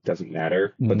time really doesn't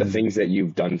matter. But the things that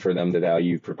you've done for them, the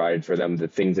value you've provided for them, the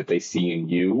things that they see in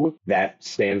you, that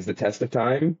stands the test of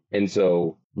time. And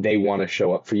so they want to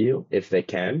show up for you if they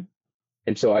can.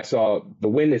 And so I saw the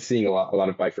win is seeing a lot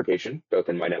of bifurcation, both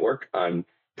in my network on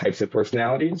types of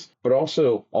personalities, but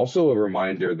also a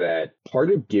reminder that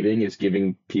part of giving is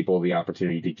giving people the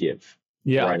opportunity to give.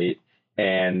 Yeah. Right.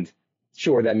 And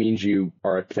sure, that means you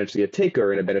are potentially a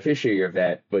taker and a beneficiary of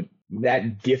that, but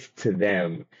that gift to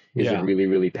them is a really,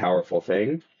 really powerful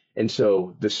thing. And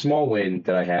so the small win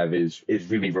that I have is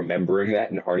really remembering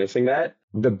that and harnessing that.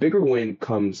 The bigger win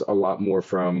comes a lot more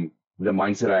from the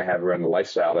mindset I have around the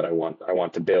lifestyle that I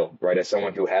want to build, right? As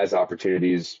someone who has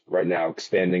opportunities right now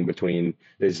expanding between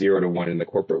the 0 to 1 in the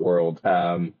corporate world,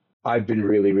 I've been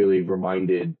really, really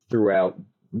reminded throughout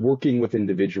working with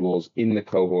individuals in the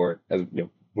cohort, as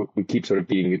we keep sort of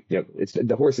being, it's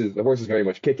the horse is very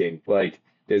much kicking. Like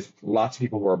there's lots of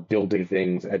people who are building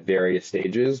things at various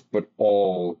stages, but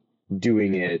all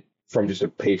doing it from just a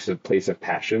place of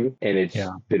passion. And it's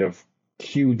been a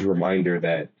huge reminder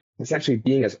that it's actually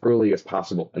being as early as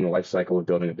possible in the life cycle of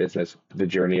building a business. The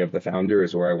journey of the founder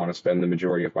is where I want to spend the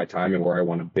majority of my time and where I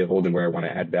want to build and where I want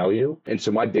to add value. And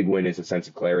so my big win is a sense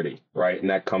of clarity, right? And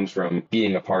that comes from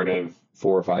being a part of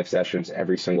 4 or 5 sessions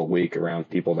every single week around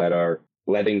people that are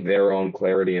letting their own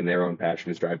clarity and their own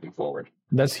passions drive them forward.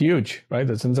 That's huge, right?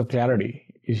 The sense of clarity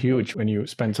is huge when you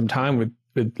spend some time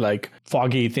with like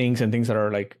foggy things and things that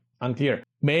are like unclear.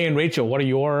 May and Rachel, what are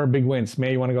your big wins?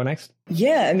 May, you want to go next?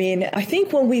 Yeah, I mean, I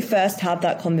think when we first had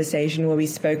that conversation where we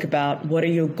spoke about what are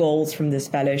your goals from this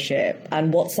fellowship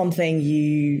and what's something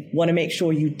you want to make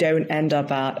sure you don't end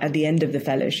up at the end of the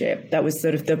fellowship, that was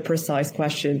sort of the precise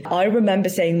question. I remember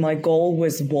saying my goal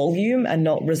was volume and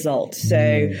not results.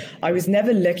 So I was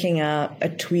never looking at a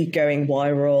tweet going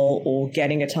viral or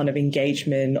getting a ton of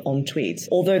engagement on tweets.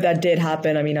 Although that did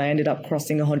happen. I mean, I ended up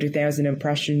crossing 100,000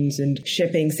 impressions and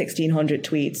shipping 1,600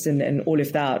 tweets and all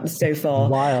of that so far.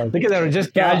 Wild. Look at that. We're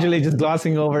just casually just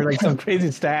glossing over like some crazy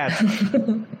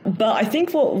stats. But I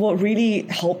think what really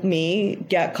helped me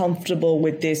get comfortable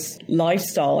with this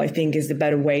lifestyle, I think is the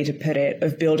better way to put it,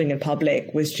 of building in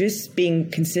public, was just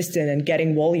being consistent and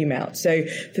getting volume out. So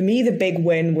for me, the big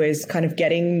win was kind of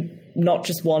getting not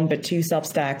just 1, but 2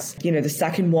 Substacks. The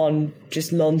second one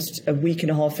just launched a week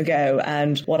and a half ago.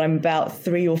 And I'm about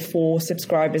 3 or 4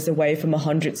 subscribers away from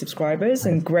 100 subscribers.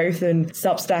 And growth in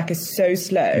Substack is so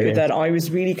slow that I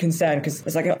was really concerned because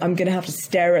it's like, I'm going to have to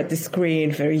stare at the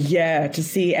screen for a year to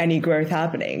see any growth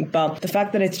happening. But the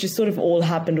fact that it's just sort of all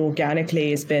happened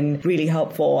organically has been really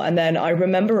helpful. And then I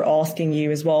remember asking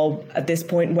you as well at this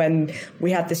point when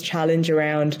we had this challenge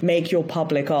around make your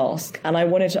public ask. And I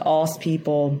wanted to ask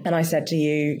people, and I said to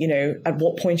you, at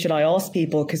what point should I ask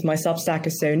people? Because my Substack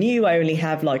is so new. I only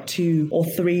have like 2 or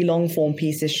 3 long form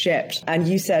pieces shipped. And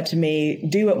you said to me,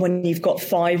 do it when you've got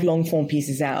 5 long form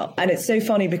pieces out. And it's so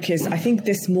funny because I think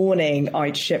this morning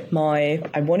I'd shipped my,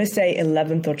 I want to say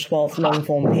 11th or 12th long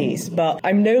form piece, but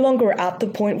I'm no longer at the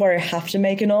point where I have to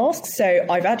make an ask. So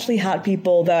I've actually had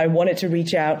people that I wanted to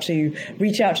reach out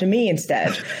to me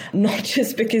instead, not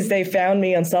just because they found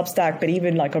me on Substack, but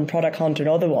even like on Product Hunt and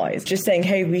otherwise, just saying,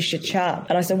 hey, we should chat.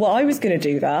 And I said, well, I was going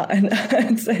to do that.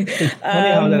 And so, it's funny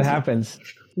how that happens.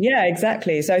 Yeah,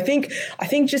 exactly. So I think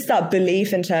just that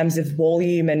belief in terms of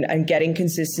volume and getting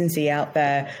consistency out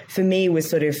there for me was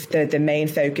sort of the main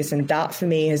focus. And that for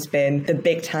me has been the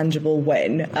big tangible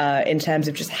win in terms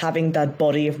of just having that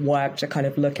body of work to kind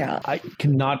of look at. I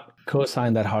cannot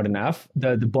co-sign that hard enough.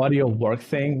 The body of work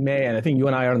thing, May, and I think you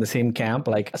and I are in the same camp.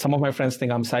 Like some of my friends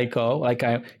think I'm psycho,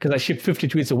 because I ship 50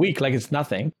 tweets a week, like it's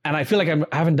nothing. And I feel like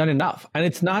I haven't done enough. And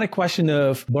it's not a question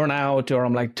of burnout or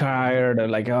I'm like tired or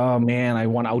like, oh man, I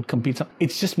want to outcompete.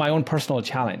 It's just my own personal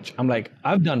challenge. I'm like,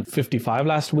 I've done 55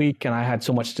 last week and I had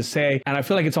so much to say. And I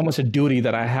feel like it's almost a duty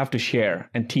that I have to share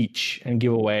and teach and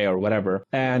give away or whatever.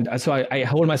 And so I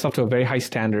hold myself to a very high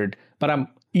standard, but I'm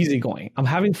easygoing. I'm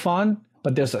having fun.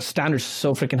 But there's a standard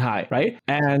so freaking high, right?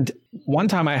 And one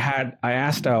time I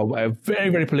asked a very,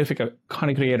 very prolific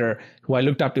content creator who I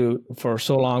looked up to for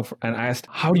so long, and I asked,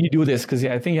 how do you do this? Because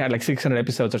I think he had like 600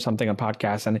 episodes or something on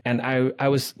podcasts.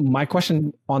 And my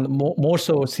question on more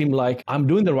so seemed like I'm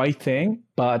doing the right thing,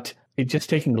 but it's just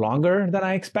taking longer than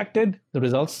I expected, the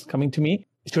results coming to me.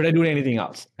 Should I do anything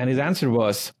else? And his answer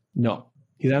was no.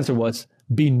 His answer was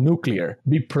be nuclear,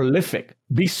 be prolific,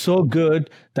 be so good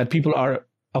that people are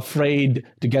afraid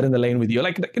to get in the lane with you,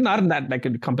 like not in that like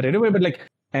a competitive way, but like,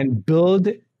 and build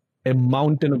a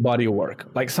mountain of body of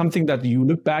work, like something that you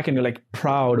look back and you're like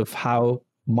proud of how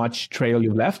much trail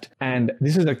you've left. And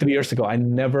this is like 3 years ago. I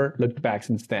never looked back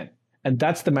since then. And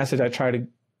that's the message I try to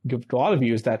give to all of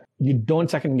you, is that you don't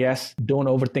second guess, don't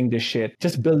overthink this shit.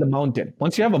 Just build a mountain.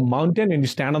 Once you have a mountain and you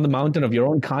stand on the mountain of your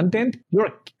own content, you're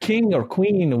a king or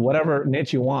queen or whatever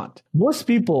niche you want. Most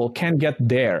people can't get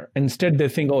there. Instead, they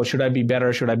think, oh, should I be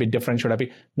better? Should I be different?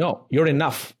 No, you're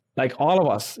enough. Like all of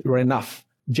us, you're enough.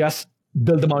 Just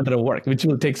build the mountain of work, which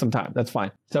will take some time. That's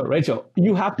fine. So Rachel,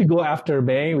 you have to go after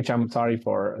May, which I'm sorry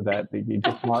for that.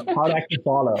 Hard act to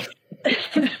follow.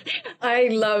 I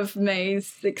love May's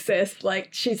success. Like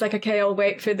she's like, okay, I'll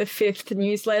wait for the 5th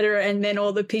newsletter, and then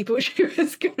all the people she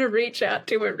was going to reach out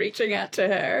to were reaching out to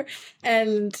her.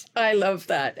 And I love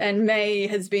that. And May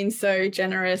has been so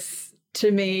generous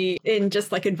to me in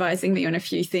just like advising me on a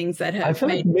few things that have I feel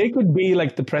like they could be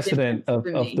like the president of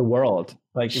the world.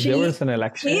 Like if there was an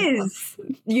election. Is,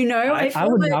 you know, I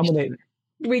would nominate.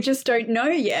 We just don't know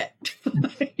yet.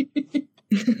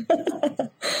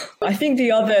 I think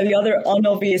the other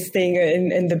unobvious thing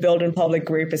in the Build in Public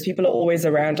group is people are always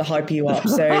around to hype you up.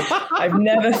 So I've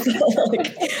never felt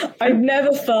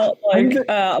like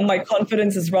my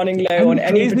confidence is running low on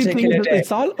any particular day.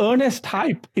 It's all earnest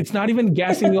hype. It's not even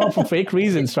gassing you up for fake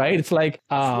reasons, right? It's like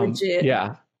legit.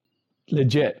 Yeah.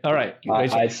 Legit. All right.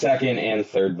 I second and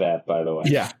third that, by the way.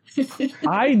 Yeah.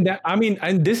 I mean,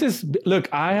 and this is, look,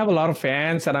 I have a lot of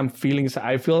fans that I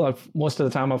feel most of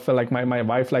the time, I feel like my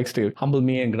wife likes to humble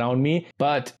me and ground me.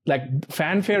 But like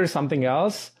fanfare is something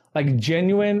else. Like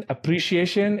genuine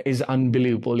appreciation is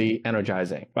unbelievably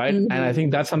energizing, right? Mm-hmm. And I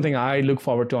think that's something I look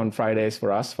forward to on Fridays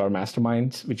for us, for our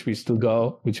masterminds, which we still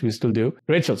do.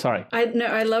 Rachel, sorry.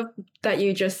 I love that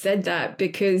you just said that,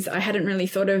 because I hadn't really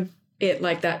thought of it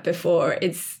like that before.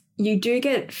 You do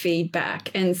get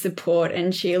feedback and support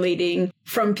and cheerleading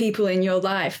from people in your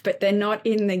life, but they're not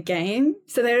in the game.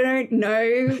 So they don't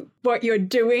know what you're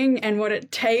doing and what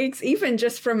it takes, even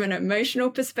just from an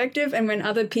emotional perspective. And when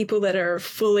other people that are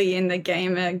fully in the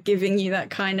game are giving you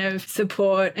that kind of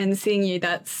support and seeing you,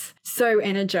 that's so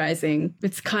energizing.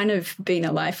 It's kind of been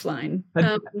a lifeline.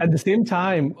 At the same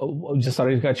time, just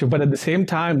sorry to cut you, but at the same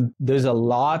time, there's a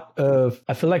lot of,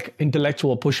 I feel like,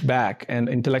 intellectual pushback and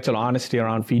intellectual honesty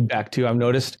around feedback too. I've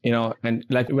noticed, and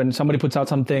like when somebody puts out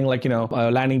something like, a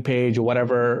landing page or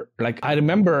whatever, like I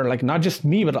remember like not just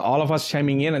me, but all of us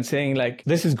chiming in and saying like,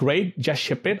 this is great, just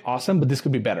ship it, awesome, but this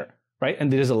could be better. Right.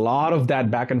 And there's a lot of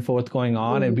that back and forth going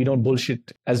on, and we don't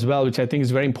bullshit as well, which I think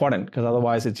is very important, because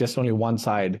otherwise it's just only one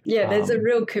side. Yeah, there's a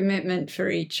real commitment for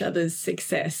each other's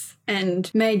success.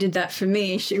 And May did that for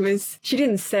me. She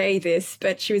didn't say this,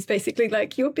 but she was basically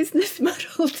like, your business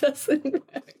model doesn't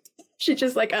work. She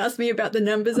just like asked me about the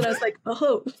numbers, and I was like,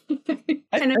 oh.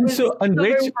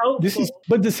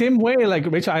 But the same way, like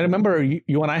Rachel, I remember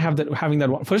you and I having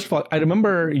that one. First of all, I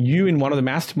remember you in one of the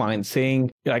masterminds saying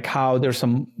like how there's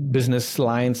some business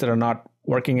lines that are not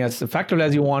working as effectively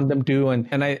as you want them to.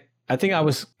 And I think I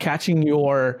was catching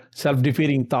your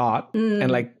self-defeating thought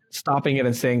and like stopping it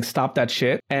and saying, stop that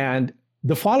shit. And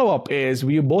the follow-up is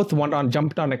we both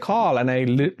jumped on a call, and I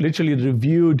literally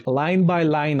reviewed line by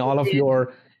line all of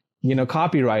your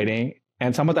copywriting,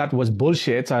 and some of that was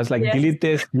bullshit. So I was like, delete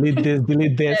this,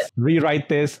 rewrite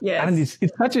this. Yes. And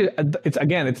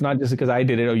it's not just because I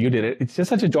did it or you did it. It's just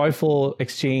such a joyful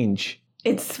exchange.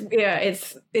 It's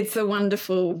a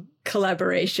wonderful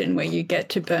collaboration where you get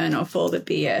to burn off all the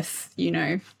BS,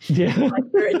 like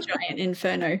you're a giant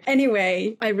inferno.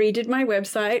 Anyway, I redid my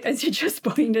website, as you just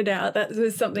pointed out. That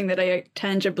was something that I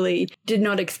tangibly did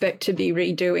not expect to be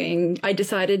redoing. I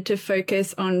decided to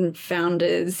focus on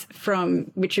founders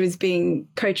which was being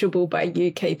coachable by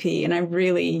UKP, and I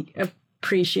really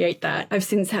appreciate that. I've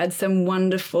since had some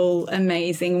wonderful,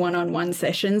 amazing one-on-one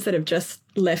sessions that have just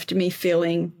left me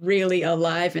feeling really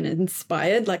alive and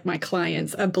inspired. Like my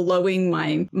clients are blowing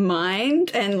my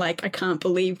mind, and like I can't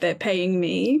believe they're paying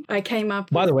me.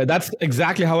 By the way, that's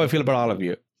exactly how I feel about all of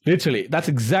you. Literally, that's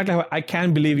exactly how I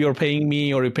can't believe you're paying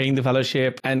me or you're paying the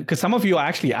fellowship. And because some of you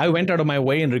actually, I went out of my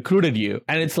way and recruited you.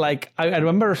 And it's like, I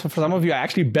remember for some of you, I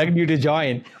actually begged you to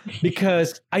join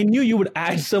because I knew you would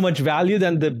add so much value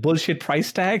than the bullshit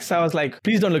price tag. So I was like,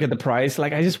 please don't look at the price.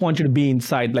 Like, I just want you to be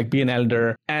inside, like be an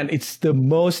elder. And it's the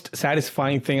most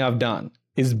satisfying thing I've done.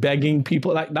 Is begging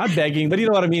people, like not begging, but you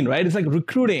know what I mean, right? It's like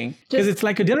recruiting, because it's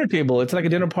like a dinner table. It's like a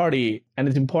dinner party, and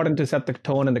it's important to set the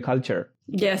tone and the culture.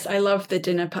 Yes, I love the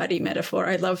dinner party metaphor.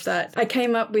 I love that. I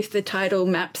came up with the title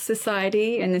Map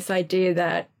Society, and this idea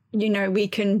that, we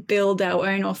can build our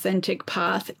own authentic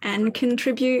path and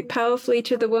contribute powerfully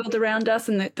to the world around us,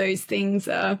 and that those things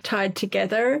are tied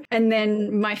together. And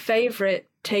then my favorite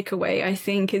takeaway, I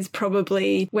think, is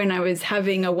probably when I was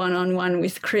having a one-on-one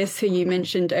with Chris, who you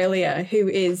mentioned earlier, who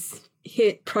is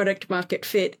hit product market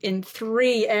fit in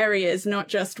 3 areas, not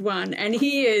just one. And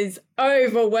he is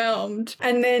overwhelmed.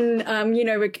 And then,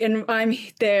 and I'm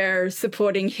there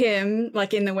supporting him,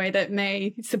 like in the way that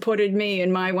May supported me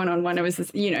in my one-on-one. It was,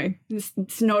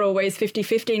 it's not always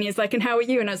 50-50. And he's like, and how are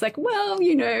you? And I was like, well,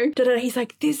 He's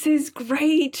like, this is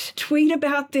great. Tweet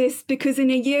about this, because in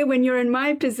a year when you're in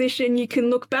my position, you can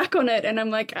look back on it. And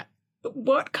I'm like,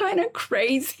 what kind of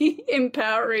crazy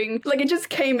empowering, like it just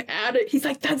came out. He's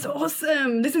like, that's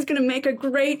awesome. This is going to make a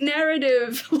great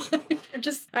narrative.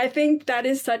 I think that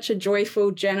is such a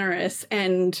joyful, generous,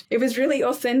 and it was really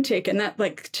authentic. And that,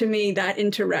 like, to me, that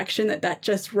interaction that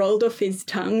just rolled off his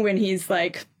tongue when he's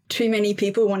like too many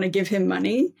people want to give him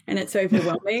money and it's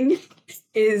overwhelming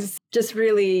is just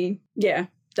really, yeah,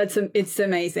 it's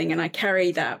amazing. And I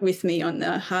carry that with me on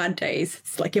the hard days.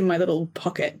 It's like in my little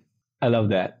pocket. I love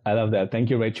that. Thank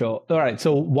you, Rachel. All right.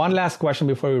 So one last question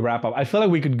before we wrap up. I feel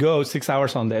like we could go 6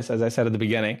 hours on this, as I said at the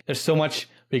beginning. There's so much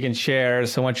we can share,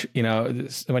 so much,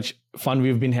 so much fun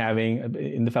we've been having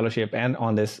in the fellowship and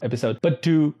on this episode. But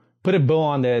to put a bow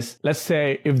on this, let's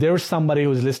say if there was somebody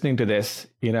who's listening to this,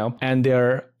 and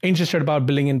they're interested about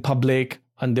building in public,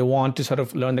 and they want to sort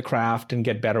of learn the craft and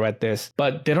get better at this,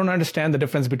 but they don't understand the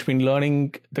difference between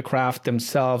learning the craft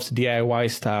themselves, DIY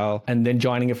style, and then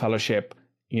joining a fellowship,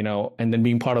 and then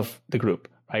being part of the group,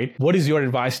 right? What is your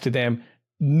advice to them?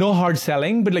 No hard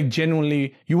selling, but like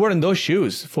genuinely, you were in those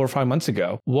shoes 4 or 5 months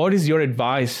ago. What is your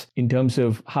advice in terms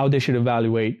of how they should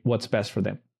evaluate what's best for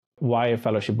them? Why a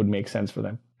fellowship would make sense for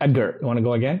them? Edgar, you want to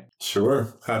go again?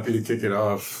 Sure. Happy to kick it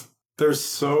off. There's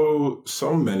so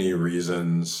many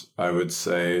reasons, I would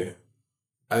say.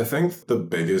 I think the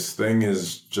biggest thing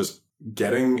is just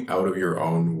getting out of your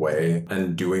own way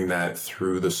and doing that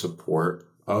through the support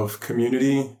of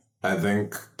community. I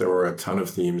think there were a ton of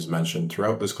themes mentioned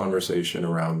throughout this conversation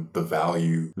around the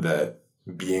value that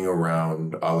being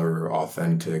around other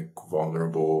authentic,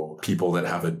 vulnerable people that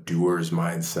have a doer's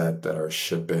mindset, that are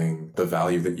shipping, the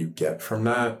value that you get from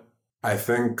that. I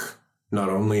think not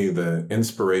only the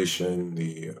inspiration,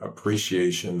 the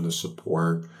appreciation, the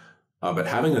support, but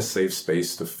having a safe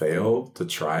space to fail, to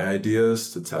try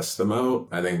ideas, to test them out.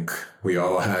 I think we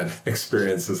all had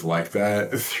experiences like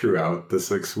that throughout the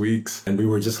 6 weeks, and we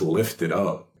were just lifted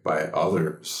up by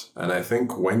others. And I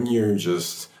think when you're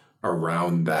just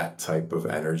around that type of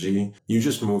energy, you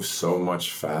just move so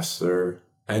much faster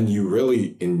and you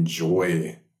really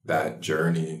enjoy that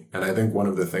journey. And I think one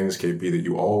of the things, KP, that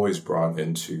you always brought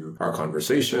into our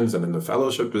conversations and in the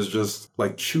fellowship is just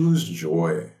like choose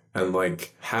joy and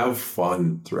like have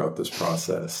fun throughout this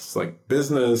process. It's like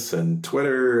business and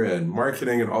Twitter and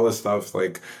marketing and all this stuff.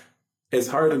 Like it's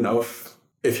hard enough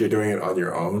if you're doing it on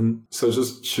your own. So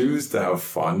just choose to have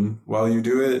fun while you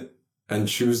do it and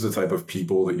choose the type of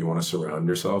people that you want to surround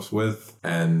yourselves with.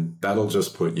 And that'll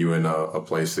just put you in a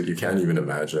place that you can't even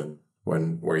imagine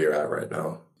where you're at right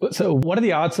now. So what are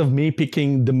the odds of me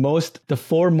picking the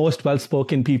 4 most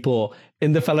well-spoken people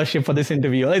in the fellowship for this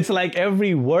interview? It's like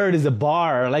every word is a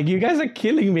bar. Like you guys are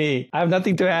killing me. I have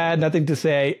nothing to add, nothing to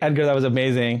say. Edgar, that was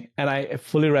amazing. And I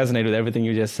fully resonate with everything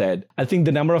you just said. I think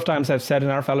the number of times I've said in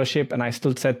our fellowship, and I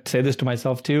still say this to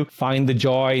myself too, find the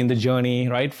joy in the journey,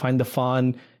 right? Find the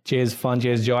fun. Chase fun,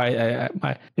 chase joy.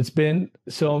 It's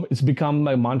become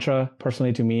my mantra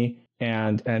personally to me.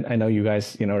 And I know you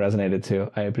guys, resonated too.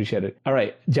 I appreciate it. All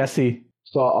right, Jesse.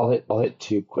 So I'll hit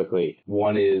 2 quickly.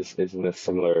 One is in a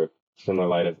similar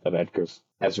light of Edgar's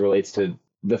as it relates to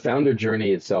the founder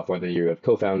journey itself. Whether you have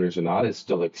co-founders or not, is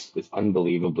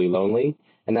unbelievably lonely.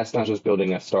 And that's not just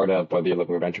building a startup, whether you're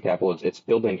looking for venture capital. It's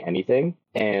building anything.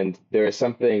 And there is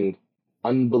something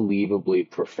unbelievably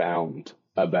profound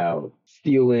about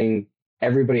feeling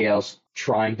everybody else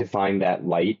trying to find that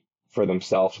light for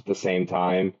themselves at the same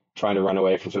time, trying to run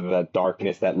away from sort of that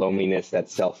darkness, that loneliness, that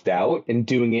self-doubt, and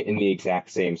doing it in the exact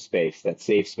same space, that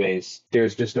safe space.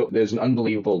 There's an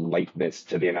unbelievable lightness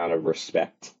to the amount of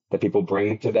respect that people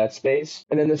bring to that space.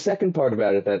 And then the second part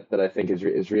about it that I think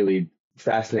is really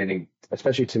fascinating,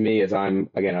 especially to me, is I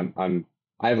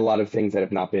have a lot of things that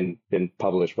have not been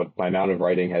published, but my amount of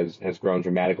writing has grown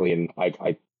dramatically, and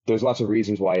I there's lots of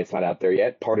reasons why it's not out there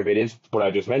yet. Part of it is what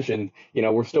I just mentioned.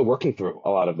 We're still working through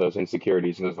a lot of those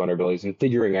insecurities and those vulnerabilities and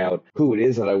figuring out who it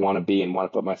is that I want to be and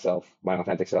want to put my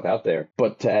authentic self out there.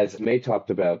 But as May talked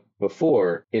about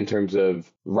before, in terms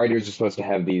of writers are supposed to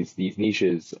have these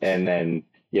niches, and then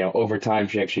over time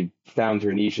she actually found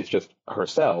her niche is just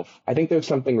herself. I think there's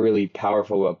something really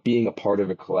powerful about being a part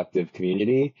of a collective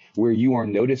community where you are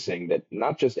noticing that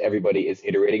not just everybody is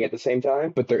iterating at the same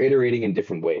time, but they're iterating in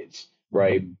different ways.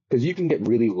 Right? Because you can get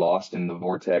really lost in the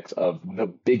vortex of the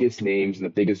biggest names and the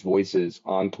biggest voices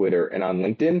on Twitter and on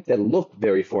LinkedIn that look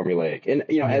very formulaic. And,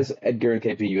 as Edgar and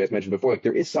KP, you guys mentioned before,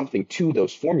 there is something to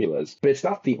those formulas, but it's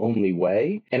not the only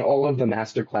way. And all of the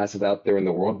master classes out there in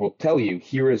the world will tell you,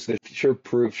 here is the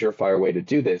surefire way to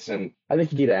do this. And I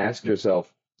think you need to ask yourself,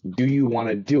 do you want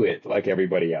to do it like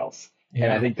everybody else? Yeah.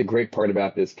 And I think the great part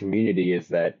about this community is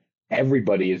that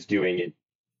everybody is doing it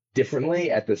differently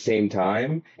at the same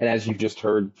time. And as you've just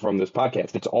heard from this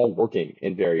podcast, it's all working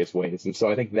in various ways. And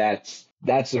so I think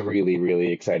that's a really,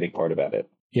 really exciting part about it.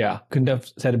 Yeah, couldn't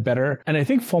have said it better. And I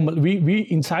think we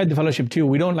inside the fellowship too,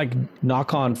 we don't like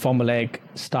knock on formulaic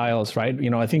styles, right?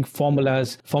 I think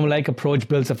formulaic approach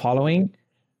builds a following,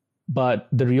 but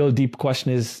the real deep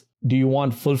question is Do you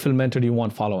want fulfillment or do you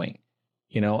want following?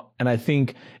 And I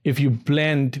think if you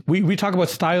blend, we talk about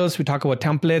styles, we talk about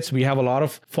templates, we have a lot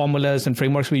of formulas and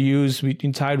frameworks we use.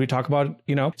 Inside we talk about,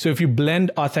 so if you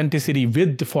blend authenticity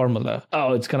with the formula,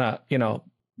 it's gonna,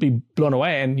 be blown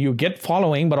away, and you get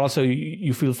following, but also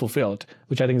you feel fulfilled,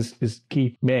 which I think is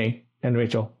key. May and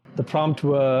Rachel. The prompt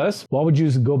was, what would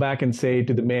you go back and say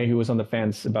to the May who was on the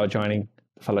fence about joining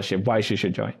the fellowship, why she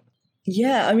should join?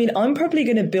 Yeah, I mean, I'm probably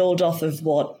going to build off of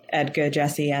what Edgar,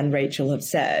 Jesse, and Rachel have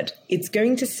said. It's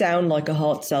going to sound like a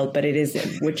hard sell, but it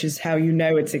isn't, which is how you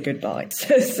know it's a good buy.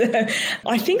 So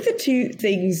I think the two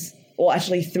things, or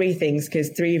actually three things, because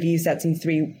three of you said some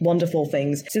three wonderful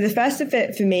things. So the first of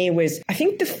it for me was, I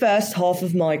think the first half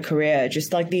of my career,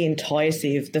 just like the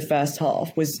entirety of the first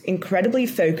half, was incredibly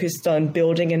focused on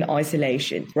building in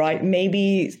isolation, right?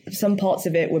 Maybe some parts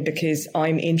of it were because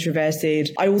I'm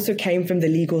introverted. I also came from the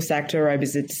legal sector. I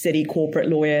was a city corporate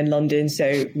lawyer in London.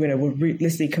 So, we're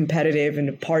ruthlessly competitive,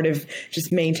 and part of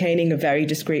just maintaining a very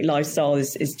discreet lifestyle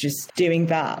is just doing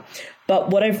that. But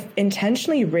what I've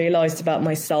intentionally realized about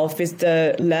myself is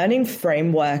the learning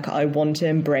framework I want to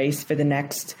embrace for the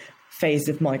next phase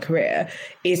of my career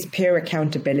is peer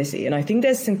accountability. And I think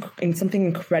there's something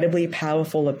incredibly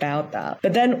powerful about that.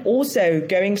 But then also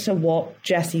going to what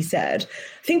Jesse said,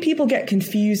 I think people get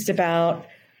confused about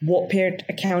what peer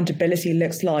accountability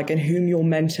looks like and whom you're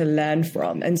meant to learn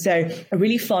from. And so a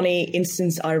really funny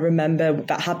instance I remember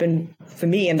that happened for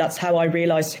me, and that's how I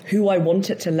realized who I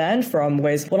wanted to learn from,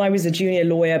 was when I was a junior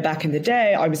lawyer back in the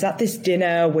day. I was at this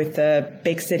dinner with a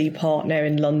big city partner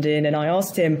in London, and I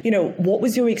asked him, what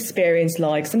was your experience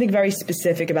like? Something very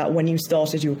specific about when you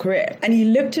started your career. And he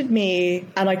looked at me,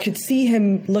 and I could see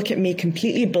him look at me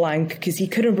completely blank because he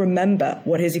couldn't remember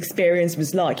what his experience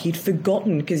was like. He'd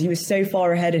forgotten, because he was so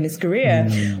far ahead in his career,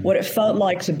 what it felt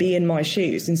like to be in my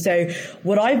shoes. And so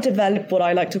what I've developed, what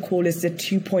I like to call is the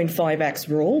 2.5x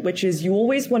rule, which is you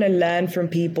always want to learn from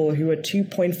people who are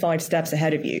 2.5 steps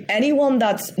ahead of you. Anyone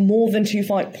that's more than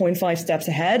 2.5 steps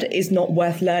ahead is not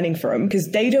worth learning from, because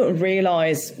they don't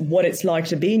realize what it's like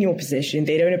to be in your position.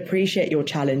 They don't appreciate your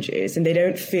challenges, and they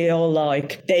don't feel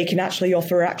like they can actually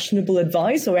offer actionable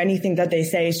advice, or anything that they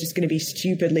say is just going to be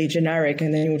stupidly generic.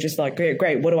 And then you're just like,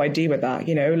 great, what do I do with that?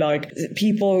 Like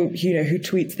people, who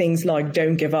tweet things like,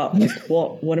 don't give up. Like,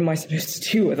 what am I supposed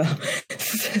to do with that?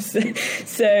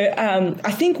 So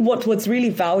I think what's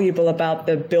really valuable about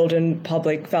the Build in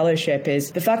Public Fellowship is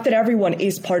the fact that everyone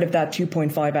is part of that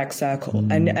 2.5x circle.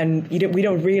 And we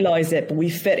don't realize it, but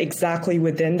we fit exactly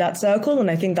within that circle.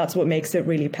 And I think that's what makes it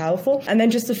really powerful. And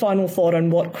then just a final thought on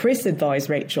what Chris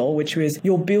advised Rachel, which was,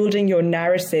 you're building your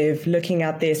narrative, looking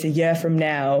at this a year from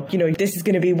now. This is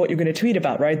going to be what you're going to tweet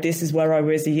about, right? This is where I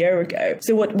was a year ago.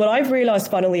 So what I've realized,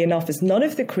 funnily enough, is none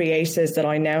of the creators that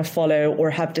I now follow or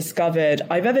have discovered,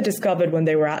 I've ever discovered when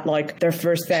they were at like their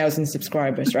first 1,000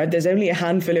 subscribers, right? There's only a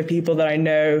handful of people that I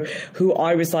know who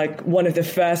I was like one of the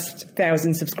first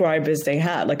 1,000 subscribers they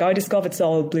had. Like, I discovered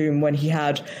Saul Bloom when he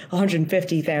had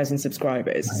 150,000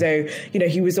 subscribers. Nice. So,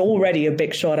 he was already a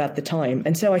big shot at the time.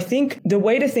 And so I think the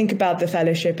way to think about the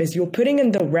fellowship is you're putting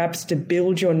in the reps to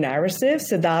build your narrative,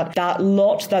 so that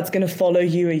lot that's going to follow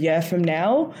you a year from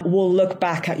now will look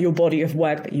back at your body of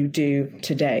work that you do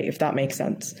today, if that makes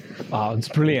sense. Wow, it's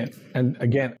brilliant. And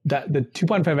again, the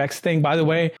 2.5x thing, by the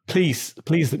way, please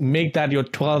make that your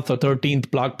 12th or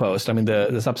 13th blog post. I mean, the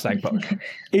Substack post.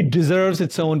 It deserves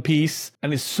its own piece,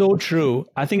 and it's so true.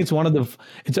 I think it's one of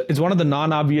the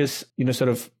non-obvious, sort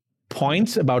of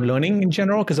points about learning in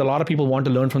general, because a lot of people want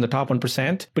to learn from the top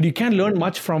 1%, but you can't learn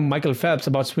much from Michael Phelps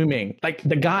about swimming. Like,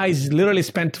 the guy's literally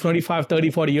spent 25,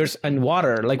 30, 40 years in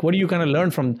water. Like, what are you going to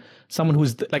learn from someone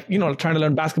who's like, trying to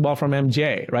learn basketball from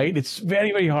MJ, right? It's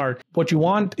very, very hard. What you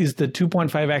want is the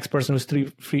 2.5x person who's 3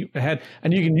 ahead,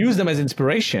 and you can use them as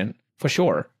inspiration for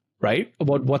sure, right?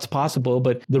 About what's possible,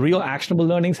 but the real actionable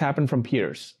learnings happen from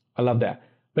peers. I love that.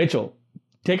 Rachel,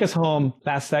 take us home.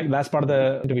 Last part of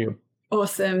the interview.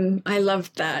 Awesome. I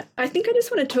loved that. I think I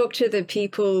just want to talk to the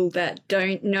people that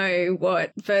don't know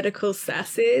what vertical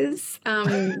SaaS is.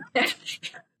 Because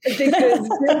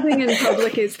building in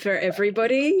public is for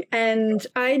everybody. And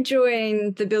I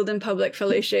joined the Build in Public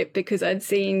Fellowship because I'd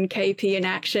seen KP in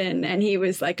action, and he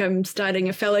was like, I'm starting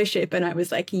a fellowship. And I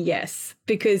was like, yes,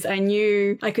 because I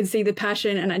knew I could see the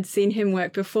passion, and I'd seen him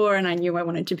work before, and I knew I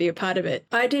wanted to be a part of it.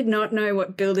 I did not know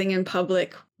what building in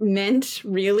public meant,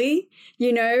 really,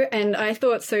 and I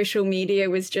thought social media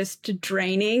was just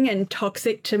draining and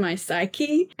toxic to my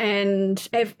psyche. And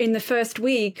in the first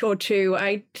week or two,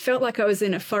 I felt like I was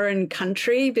in a foreign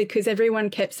country, because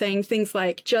everyone kept saying things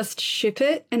like, just ship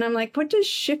it. And I'm like, what does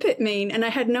ship it mean? And I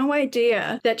had no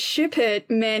idea that ship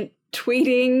it meant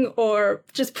tweeting or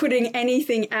just putting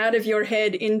anything out of your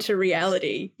head into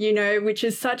reality, you know, which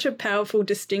is such a powerful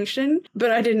distinction.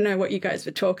 But I didn't know what you guys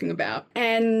were talking about.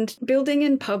 And building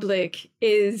in public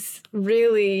is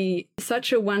really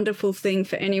such a wonderful thing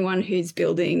for anyone who's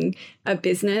building a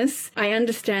business. I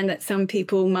understand that some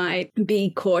people might be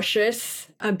cautious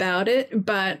about it,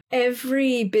 but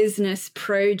every business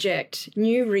project,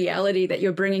 new reality that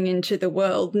you're bringing into the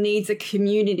world needs a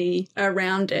community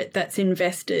around it that's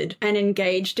invested and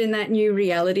engaged in that new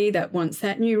reality, that wants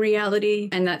that new reality,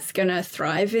 and that's going to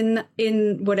thrive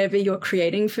in whatever you're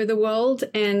creating for the world.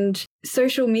 And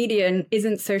social media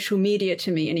isn't social media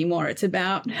to me anymore. It's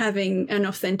about having an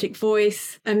authentic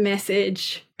voice, a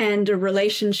message, and a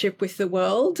relationship with the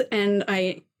world. And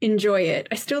I enjoy it.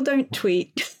 I still don't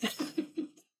tweet.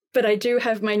 But I do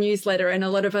have my newsletter and a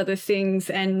lot of other things,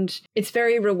 and it's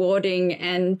very rewarding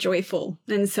and joyful.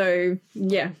 And so,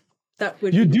 yeah, that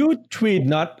would... You do tweet,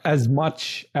 not as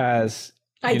much as,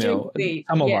 I do tweet,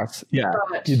 some of us. Yeah,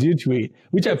 you do tweet,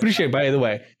 which I appreciate, by the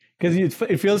way, because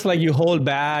it feels like you hold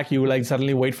back. You like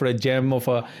suddenly wait for a gem of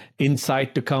a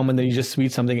insight to come, and then you just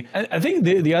tweet something. And I think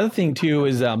the other thing too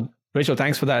is, Rachel,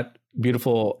 thanks for that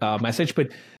beautiful message. But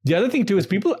the other thing too is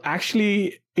people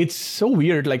actually, it's so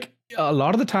weird. Like, a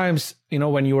lot of the times,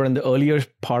 when you were in the earlier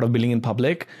part of building in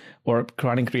public or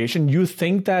content creation, you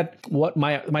think that what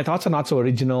my thoughts are not so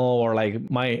original, or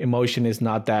like my emotion is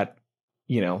not that,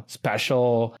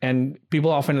 special. And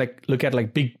people often look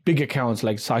at big accounts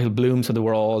like Sahil Bloom's of the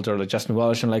world or like Justin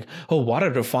Welsh and like, oh, what a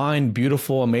refined,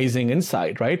 beautiful, amazing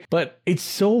insight, right? But it's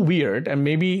so weird. And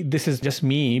maybe this is just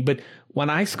me, but when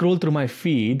I scroll through my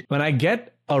feed, when I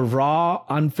get a raw,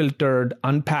 unfiltered,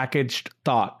 unpackaged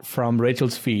thought from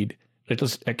Rachel's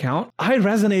account, I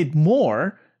resonate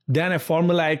more than a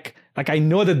formulaic, like I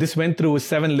know that this went through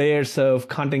 7 layers of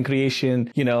content creation,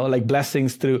 like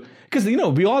blessings through, because,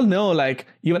 we all know, like,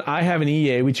 even I have an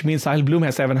EA, which means Sahil Bloom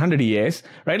has 700 EAs,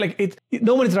 right? Like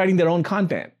no one is writing their own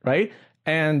content, right?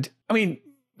 And I mean,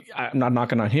 I'm not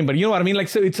knocking on him, but you know what I mean? Like,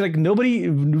 so it's like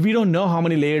we don't know how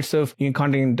many layers of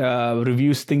content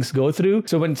reviews things go through.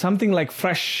 So when something like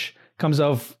fresh comes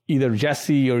off either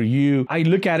Jesse or you, I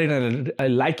look at it and I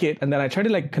like it. And then I try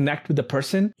to connect with the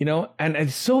person, and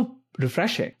it's so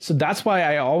refreshing. So that's why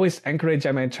I always encourage,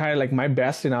 I try my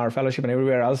best in our fellowship and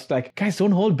everywhere else, like, guys,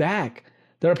 don't hold back.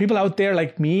 There are people out there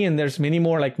like me, and there's many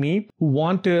more like me, who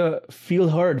want to feel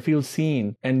heard, feel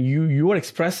seen. And you are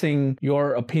expressing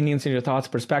your opinions and your thoughts,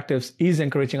 perspectives is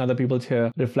encouraging other people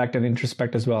to reflect and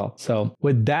introspect as well. So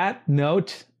with that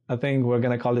note, I think we're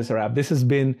going to call this a wrap. This has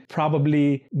been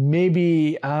probably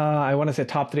maybe, I want to say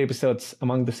top 3 episodes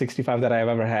among the 65 that I've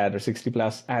ever had, or 60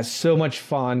 plus. I had so much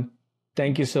fun.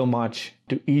 Thank you so much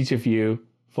to each of you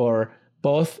for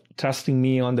both trusting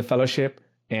me on the fellowship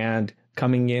and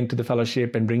coming into the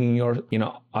fellowship and bringing your,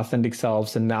 authentic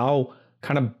selves, and now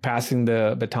kind of passing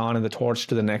the baton and the torch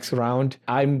to the next round.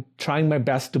 I'm trying my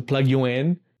best to plug you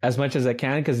in as much as I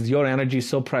can, because your energy is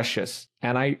so precious.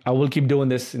 And I will keep doing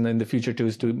this in the future too,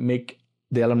 is to make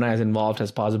the alumni as involved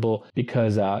as possible,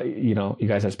 because, you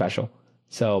guys are special.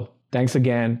 So thanks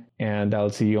again, and I'll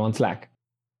see you on Slack.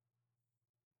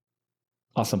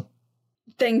 Awesome.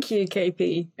 Thank you,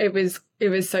 KP. It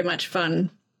was so much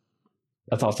fun.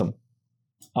 That's awesome.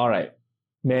 All right.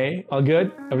 May, all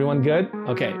good? Everyone good?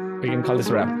 Okay, we can call this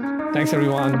a wrap. Thanks,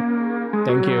 everyone.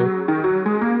 Thank you.